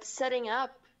 But setting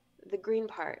up the green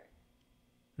part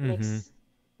makes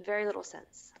very little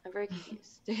sense. I'm very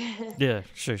confused. Yeah,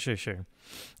 sure.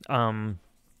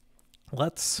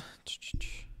 Let's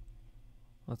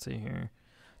see here.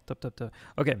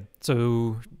 Okay,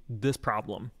 so this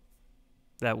problem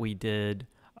that we did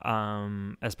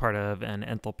as part of an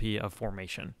enthalpy of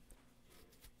formation.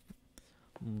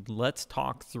 Let's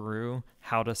talk through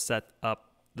how to set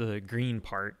up the green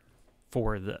part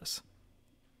for this.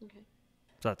 Okay.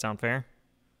 Does that sound fair?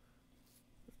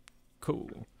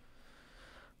 Cool.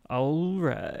 All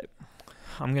right.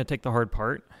 I'm going to take the hard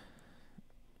part.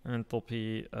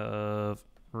 Enthalpy of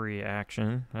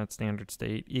reaction at standard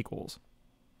state equals.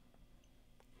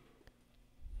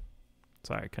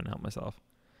 Sorry, I couldn't help myself.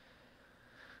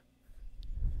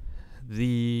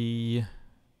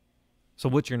 So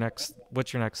what's your next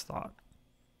thought?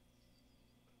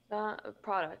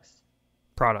 Products.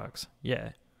 Products,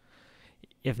 yeah.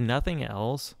 If nothing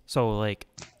else, so like,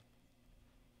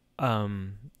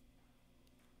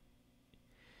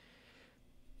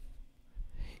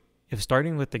 if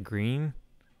starting with the green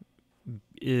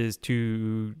is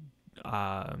too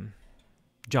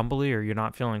jumbly, or you're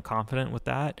not feeling confident with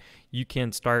that, you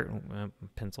can start.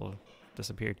 Pencil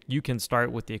disappeared. You can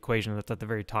start with the equation that's at the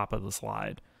very top of the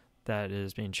slide that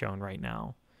is being shown right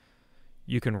now.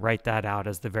 You can write that out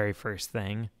as the very first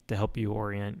thing to help you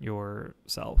orient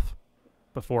yourself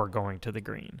before going to the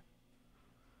green.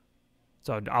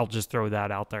 So I'll just throw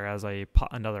that out there as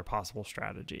another possible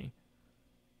strategy.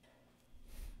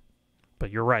 But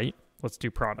you're right. Let's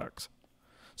do products.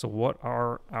 So what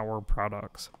are our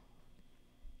products?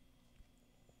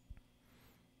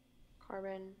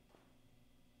 Carbon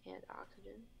and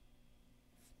oxygen.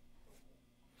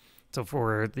 So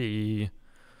for the...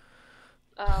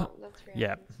 Oh, that's right.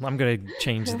 Yeah, I'm going to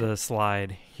change the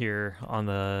slide here on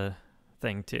the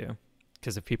thing too.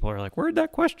 Because if people are like, where'd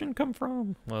that question come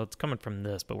from? Well, it's coming from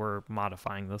this, but we're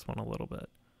modifying this one a little bit.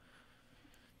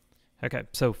 Okay,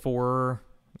 so for...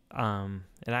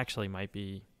 it actually might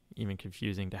be even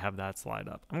confusing to have that slide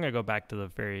up. I'm going to go back to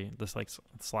this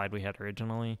slide we had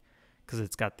originally, because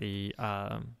it's got the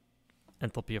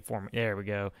enthalpy of formation. There we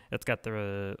go. It's got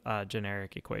the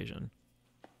generic equation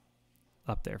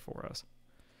up there for us.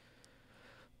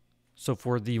 So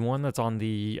for the one that's on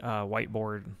the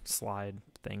whiteboard slide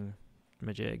thing,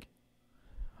 majig,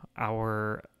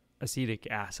 our acetic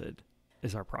acid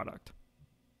is our product.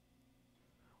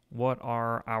 What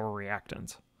are our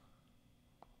reactants?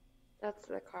 That's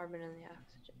the carbon and the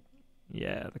oxygen.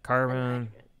 Yeah, the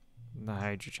carbon, the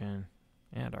hydrogen,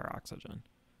 and our oxygen.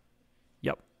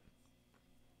 Yep.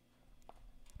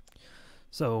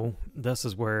 So this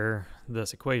is where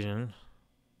this equation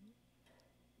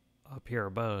up here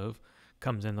above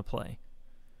comes into play.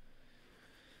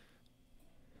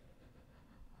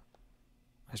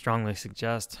 I strongly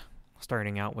suggest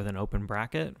starting out with an open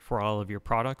bracket for all of your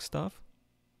product stuff,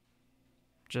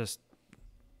 just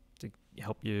to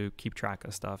help you keep track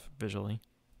of stuff visually.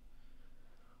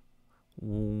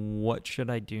 What should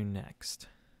I do next?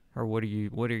 Or what are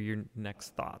your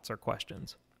next thoughts or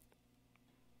questions?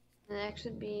 The next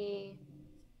would be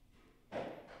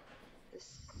the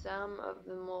sum of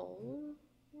the mole.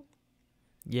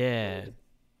 Yeah.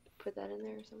 Put that in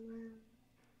there somewhere.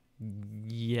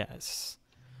 Yes.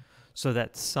 So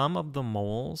that sum of the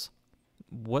moles,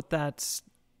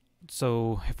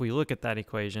 so if we look at that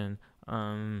equation,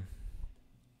 okay,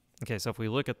 so if we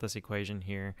look at this equation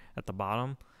here at the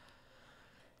bottom,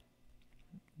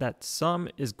 that sum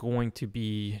is going to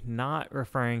be not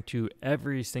referring to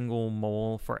every single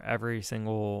mole for every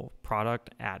single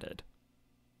product added.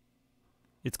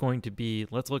 It's going to be,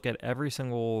 let's look at every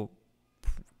single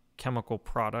chemical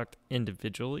product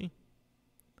individually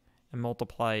and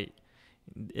multiply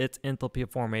its enthalpy of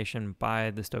formation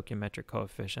by the stoichiometric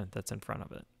coefficient that's in front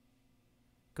of it.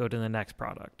 Go to the next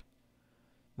product.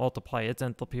 multiply its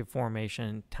enthalpy of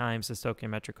formation times the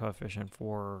stoichiometric coefficient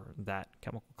for that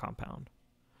chemical compound.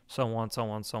 So on, so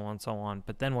on, so on, so on.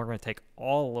 But then we're going to take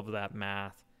all of that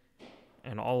math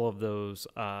and all of those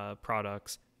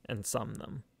products and sum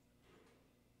them.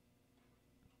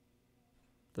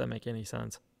 Does that make any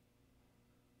sense?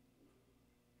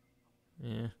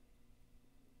 Yeah.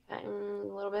 A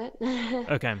little bit.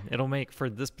 Okay, it'll make, for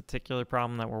this particular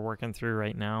problem that we're working through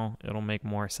right now, it'll make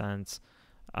more sense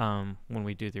when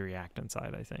we do the reactant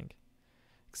side, I think.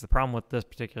 Because the problem with this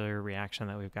particular reaction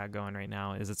that we've got going right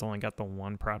now is it's only got the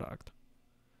one product.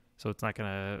 So it's not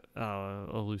going to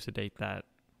elucidate that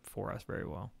for us very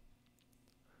well.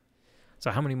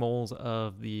 So how many moles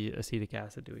of the acetic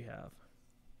acid do we have?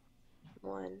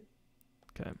 1.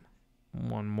 Okay,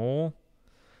 1 mole.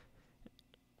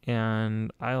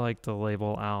 And I like to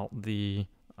label out the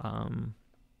 1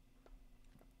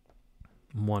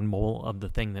 mole of the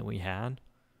thing that we had.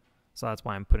 So that's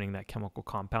why I'm putting that chemical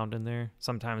compound in there.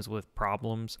 Sometimes with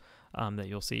problems that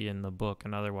you'll see in the book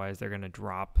and otherwise, they're going to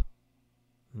drop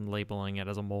labeling it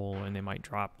as a mole and they might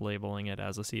drop labeling it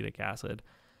as acetic acid.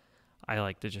 I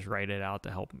like to just write it out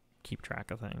to help keep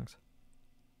track of things.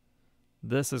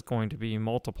 This is going to be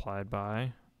multiplied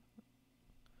by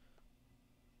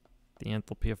the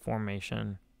enthalpy of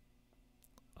formation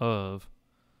of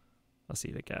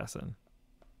acetic acid.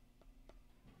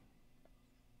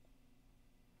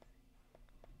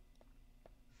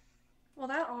 Will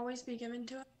that always be given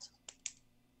to us?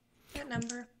 That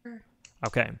number?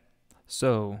 Okay,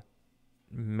 so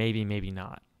maybe, maybe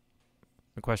not.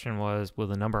 The question was, will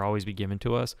the number always be given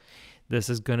to us? This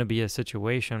is going to be a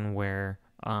situation where,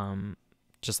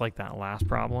 just like that last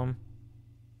problem,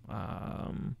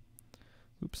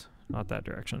 oops, not that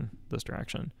direction, this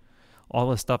direction.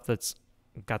 All the stuff that's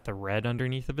got the red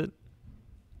underneath of it,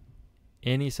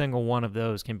 any single one of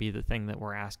those can be the thing that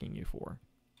we're asking you for.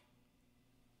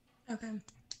 Okay.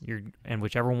 And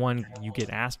whichever one you get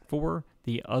asked for,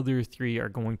 the other 3 are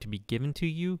going to be given to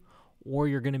you, or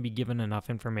you're going to be given enough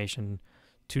information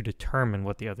to determine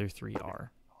what the other 3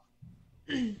 are.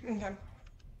 Okay.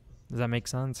 Does that make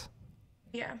sense?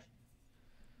 Yeah.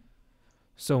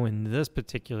 So in this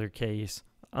particular case,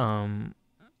 this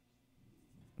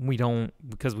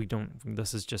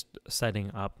is just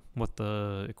setting up what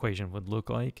the equation would look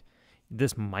like.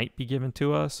 This might be given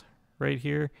to us right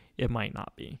here. It might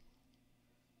not be.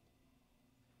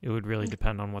 It would really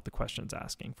depend on what the question's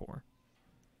asking for.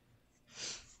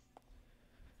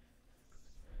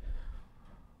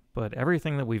 But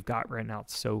everything that we've got right now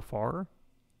so far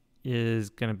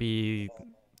is going to be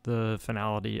the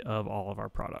finality of all of our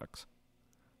products.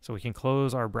 So we can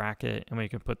close our bracket and we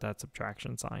can put that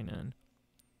subtraction sign in.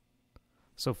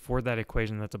 So for that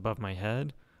equation that's above my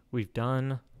head, we've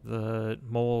done the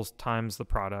moles times the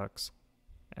products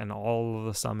and all of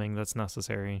the summing that's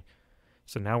necessary.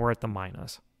 So now we're at the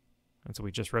minus. And so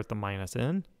we just wrote the minus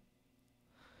in.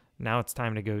 Now it's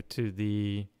time to go to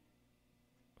the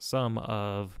sum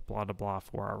of blah, blah, blah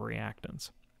for our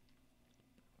reactants.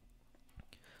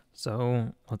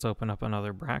 So let's open up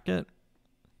another bracket.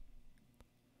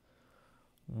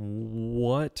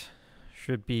 What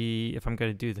should be, if I'm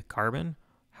going to do the carbon,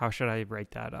 how should I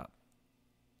write that up?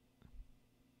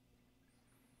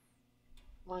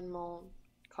 1 mole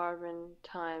carbon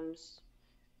times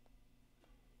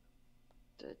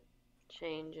the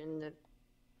change in the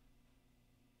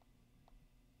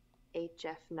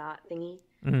HF naught thingy.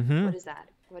 Mm-hmm. What is that?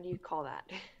 What do you call that?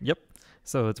 Yep.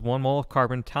 So it's 1 mole of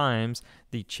carbon times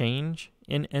the change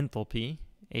in enthalpy,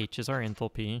 H is our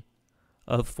enthalpy,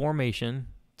 of formation,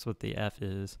 that's what the F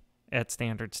is, at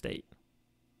standard state.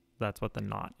 That's what the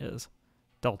naught is.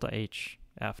 Delta H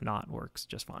F naught works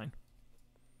just fine.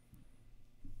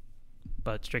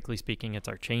 But strictly speaking, it's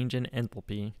our change in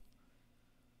enthalpy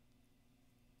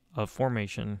of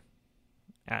formation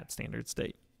at standard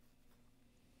state.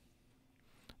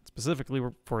 Specifically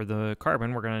for the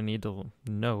carbon, we're going to need to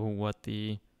know what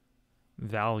the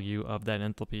value of that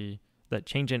enthalpy, that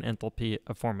change in enthalpy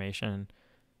of formation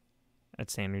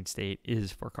at standard state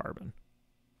is for carbon.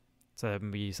 So that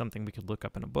would be something we could look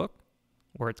up in a book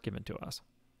or it's given to us.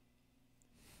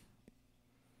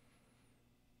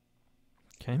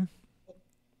 Okay.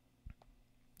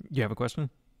 You have a question?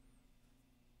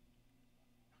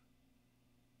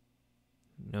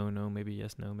 No, no, maybe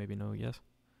yes, no, maybe no, yes.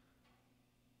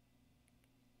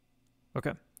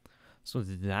 Okay, so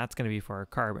that's going to be for our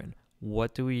carbon.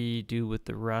 What do we do with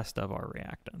the rest of our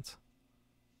reactants?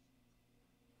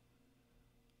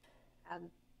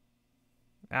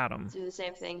 Add them. Do the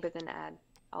same thing, but then add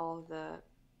all of the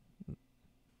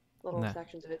little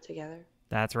sections of it together.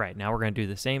 That's right. Now we're going to do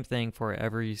the same thing for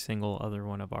every single other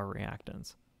one of our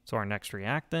reactants. So our next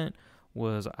reactant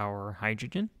was our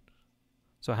hydrogen.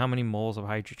 So how many moles of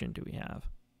hydrogen do we have?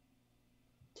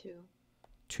 2.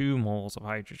 2 moles of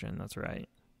hydrogen, that's right.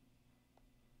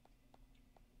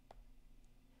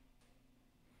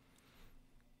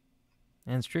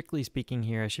 And strictly speaking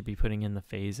here, I should be putting in the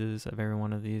phases of every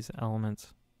one of these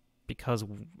elements because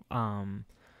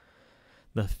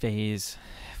the phase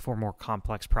for more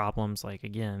complex problems, like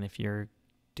again, if you're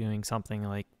doing something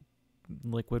like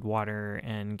liquid water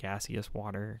and gaseous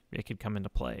water, it could come into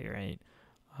play, right?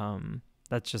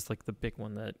 That's just like the big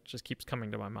one that just keeps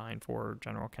coming to my mind for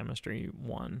general chemistry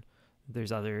 1.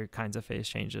 There's other kinds of phase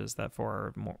changes that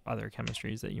for more other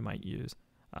chemistries that you might use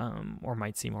or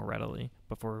might see more readily,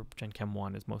 but for Gen Chem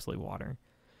 1 is mostly water.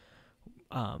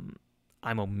 I'm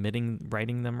omitting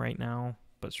writing them right now,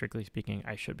 but strictly speaking,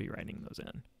 I should be writing those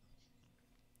in.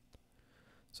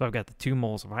 So I've got the 2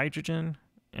 moles of hydrogen,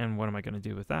 and what am I going to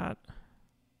do with that?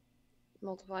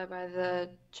 Multiply by the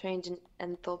change in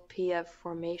enthalpy of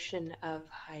formation of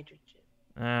hydrogen.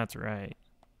 That's right.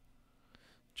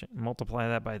 Multiply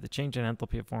that by the change in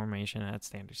enthalpy of formation at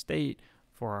standard state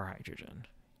for our hydrogen.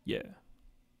 Yeah.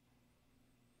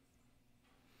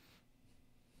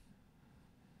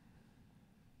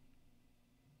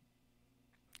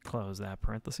 Close that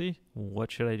parenthesis. What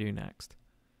should I do next?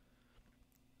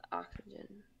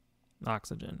 Oxygen.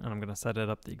 And I'm going to set it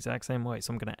up the exact same way.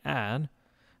 So I'm going to add,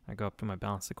 I go up to my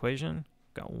balanced equation,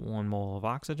 got 1 mole of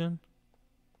oxygen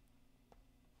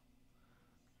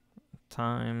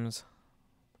times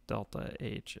delta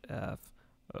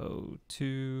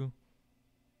HFO2.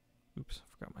 Oops, I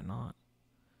forgot my knot.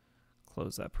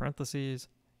 Close that parentheses.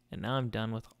 And now I'm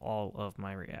done with all of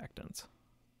my reactants.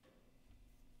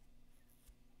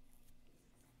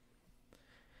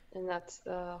 And that's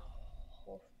the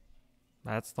whole.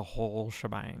 That's the whole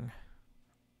shebang.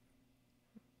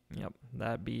 Yep,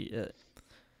 that'd be it.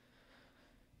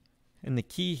 And the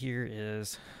key here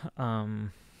is,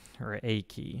 or a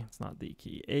key, it's not the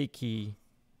key. A key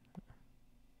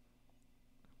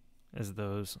is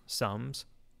those sums,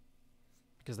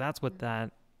 because that's what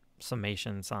that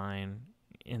summation sign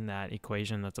in that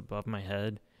equation that's above my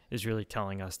head is really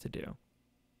telling us to do.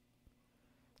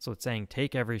 So it's saying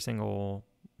take every single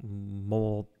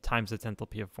mole times its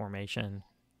enthalpy of formation,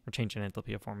 or change in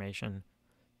enthalpy of formation,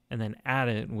 and then add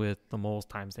it with the moles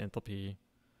times the enthalpy,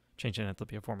 change in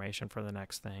enthalpy of formation for the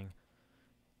next thing,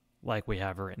 like we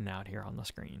have written out here on the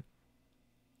screen.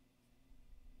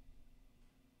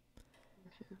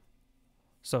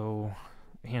 So,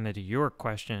 Hannah, to your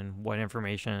question, what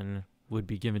information would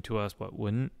be given to us, what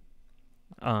wouldn't?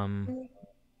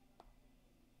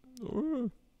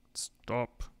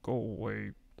 Stop, go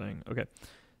away thing. Okay.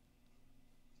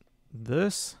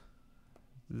 This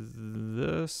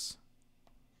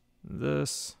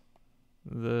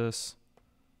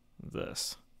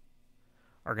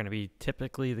are going to be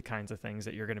typically the kinds of things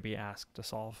that you're going to be asked to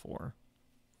solve for.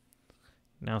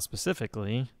 Now,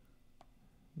 specifically,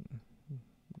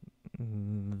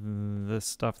 this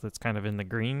stuff that's kind of in the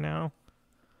green now,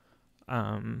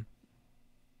 you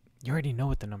already know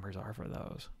what the numbers are for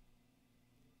those.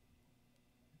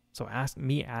 So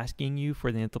asking you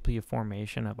for the enthalpy of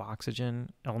formation of oxygen,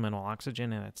 elemental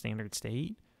oxygen in its standard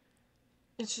state.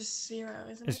 It's just 0,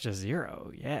 isn't it? It's just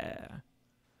 0, yeah.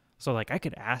 So like I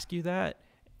could ask you that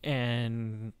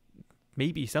and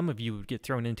maybe some of you would get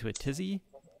thrown into a tizzy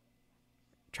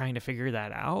trying to figure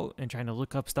that out and trying to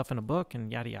look up stuff in a book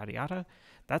and yada, yada, yada.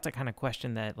 That's a kind of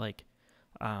question that like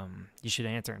you should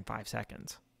answer in 5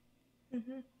 seconds.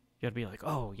 Mm-hmm. You gotta be like,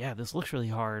 oh yeah, this looks really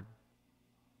hard,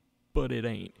 but it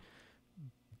ain't,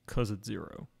 because it's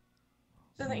 0.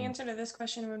 So the answer to this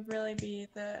question would really be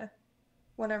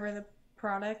whatever the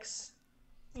product's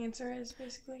answer is,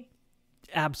 basically.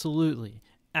 Absolutely.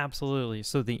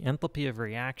 So the enthalpy of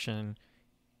reaction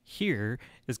here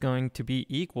is going to be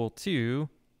equal to,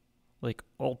 like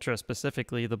ultra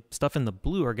specifically, the stuff in the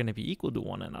blue are going to be equal to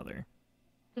one another.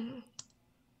 Mm-hmm.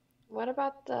 What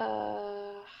about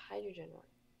the hydrogen one?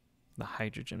 The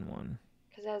hydrogen one.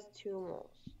 Because it has 2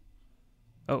 moles.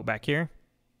 Oh, back here?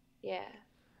 Yeah.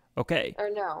 Okay. Or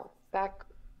no, back.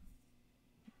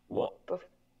 Well,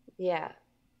 yeah.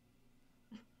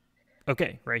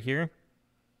 Okay, right here?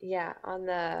 Yeah, on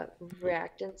the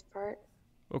reactants part.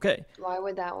 Okay. Why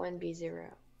would that one be 0?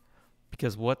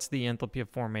 Because what's the enthalpy of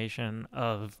formation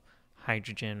of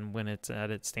hydrogen when it's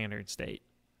at its standard state?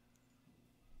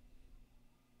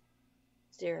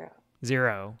 0.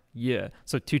 0. Yeah.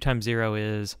 So 2 times 0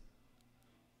 is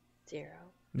 0.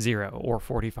 0, or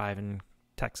 45 in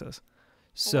Texas. I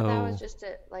So thought that was just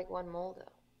at like 1 mole,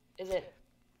 though. Is it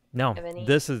No, of any?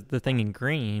 this is the thing in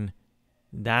green.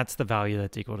 That's the value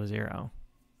that's equal to 0.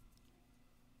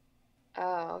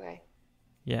 Oh, okay.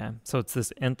 Yeah, so it's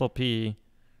this enthalpy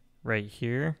right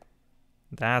here.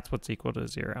 That's what's equal to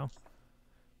 0.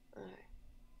 Okay.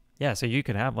 Yeah, so you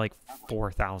could have like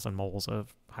 4,000 moles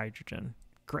of hydrogen.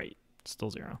 Great, still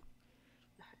 0.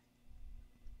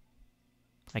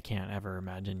 I can't ever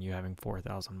imagine you having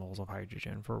 4,000 moles of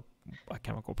hydrogen for a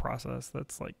chemical process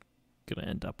that's like going to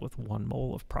end up with 1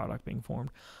 mole of product being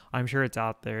formed. I'm sure it's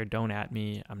out there. Don't at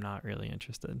me. I'm not really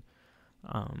interested.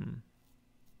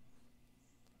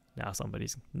 Now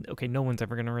somebody's okay. No one's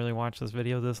ever going to really watch this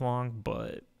video this long,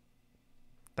 but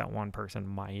that one person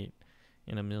might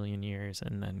in a million years.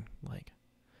 And then like,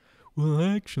 well,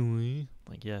 actually,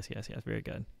 like, yes, very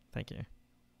good. Thank you.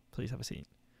 Please have a seat.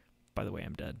 By the way,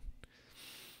 I'm dead.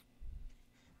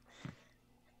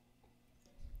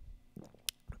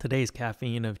 Today's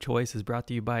caffeine of choice is brought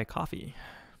to you by coffee.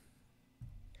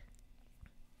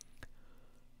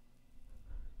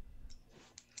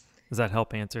 Does that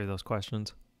help answer those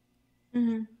questions?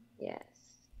 Mm-hmm. Yes.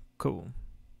 Cool.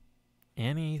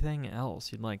 Anything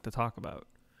else you'd like to talk about?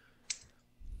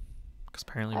 Because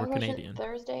apparently we're Canadian.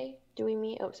 Thursday, do we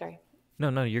meet? Oh, sorry.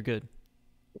 No, you're good.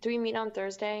 Do we meet on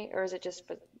Thursday, or is it just?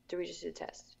 But do we just do the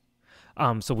test?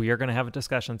 So we are going to have a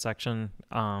discussion section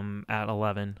at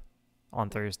 11 on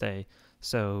Thursday.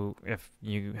 So if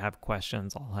you have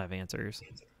questions, I'll have answers.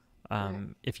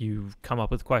 If you come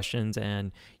up with questions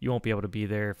and you won't be able to be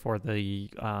there for the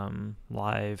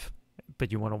live,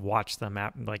 but you want to watch them,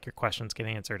 like your questions get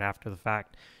answered after the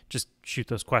fact, just shoot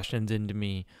those questions into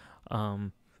me.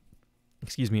 Either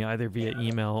via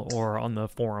email or on the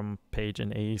forum page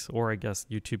in ACE, or I guess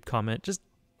YouTube comment. Just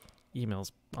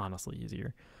email's honestly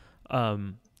easier.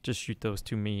 Just shoot those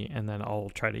to me, and then I'll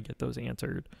try to get those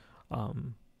answered.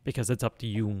 Because it's up to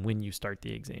you when you start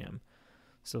the exam.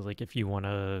 So like if you want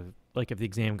to, like if the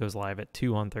exam goes live at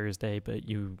 2 on Thursday, but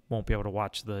you won't be able to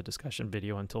watch the discussion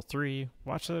video until 3,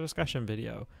 watch the discussion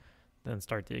video, then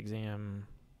start the exam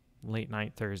late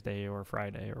night Thursday or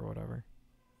Friday or whatever.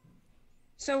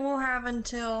 So we'll have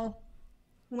until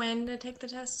when to take the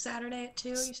test? Saturday at 2,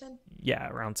 you said? Yeah,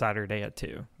 around Saturday at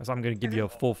 2. So I'm going to give you a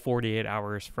full 48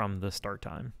 hours from the start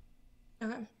time.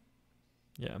 Okay.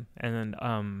 Yeah, and then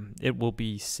it will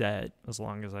be set as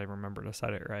long as I remember to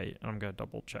set it right. And I'm going to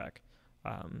double check.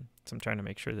 So I'm trying to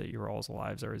make sure that your all's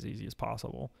lives are as easy as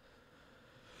possible.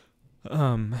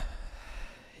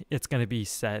 It's going to be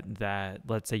set that,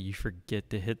 let's say you forget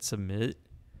to hit submit,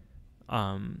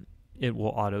 it will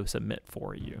auto submit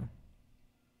for you.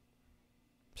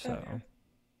 So, Okay.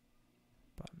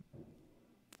 But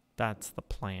that's the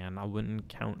plan. I wouldn't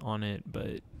count on it,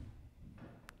 but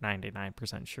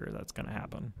 99% sure that's going to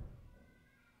happen.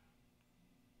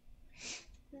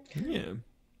 Yeah.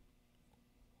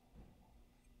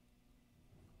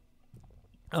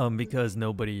 Because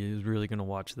nobody is really going to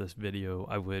watch this video,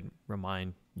 I would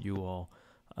remind you all,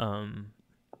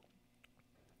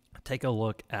 take a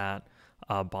look at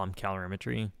bomb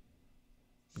calorimetry,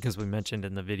 because we mentioned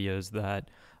in the videos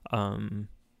that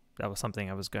that was something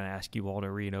I was going to ask you all to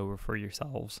read over for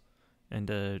yourselves and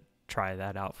to try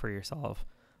that out for yourself.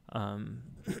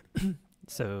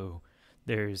 So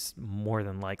there's more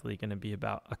than likely going to be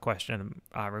about a question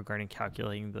regarding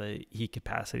calculating the heat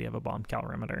capacity of a bomb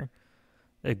calorimeter.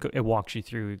 It walks you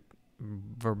through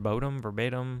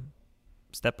verbatim,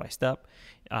 step by step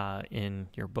in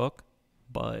your book.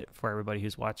 But for everybody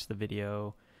who's watched the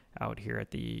video out here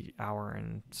at the hour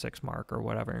and 6 mark or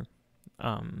whatever,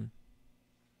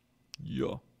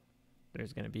 yeah,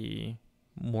 there's going to be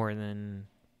more than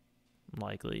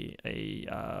likely a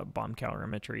bomb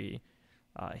calorimetry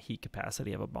heat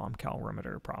capacity of a bomb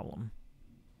calorimeter problem.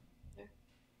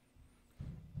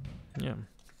 Yeah,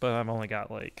 but I've only got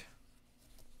like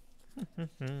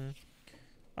I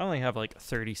only have like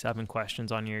 37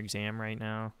 questions on your exam right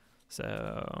now,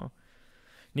 so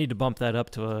need to bump that up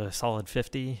to a solid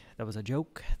 50. That was a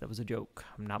joke.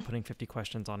 I'm not putting 50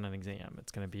 questions on an exam.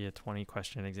 It's going to be a 20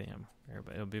 question exam.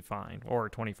 Everybody, it'll be fine. Or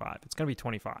 25. It's going to be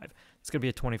 25. It's going to be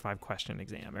a 25 question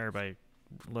exam. Everybody,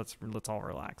 let's all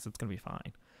relax. It's going to be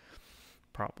fine.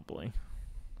 Probably.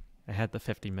 I had the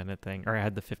 50-minute thing, or I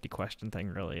had the 50 question thing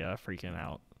really freaking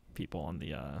out people on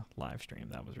the live stream.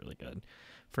 That was really good.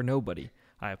 For nobody,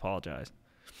 I apologize.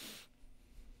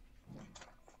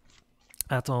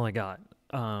 That's all I got.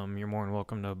 You're more than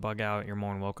welcome to bug out. You're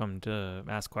more than welcome to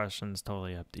ask questions.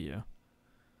 Totally up to you.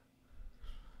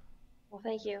 Well,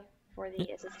 thank you for the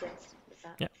assistance with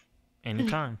that. Yeah,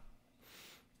 anytime.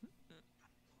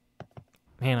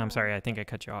 Man, I'm sorry. I think I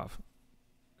cut you off.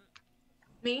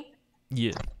 Me?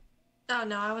 Yeah. Oh,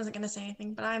 no, I wasn't going to say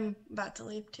anything, but I'm about to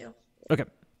leave too. Okay.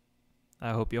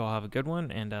 I hope you all have a good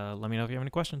one, and let me know if you have any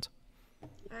questions. All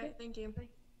right, thank you.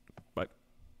 Bye.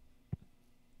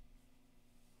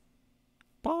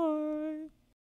 Bye.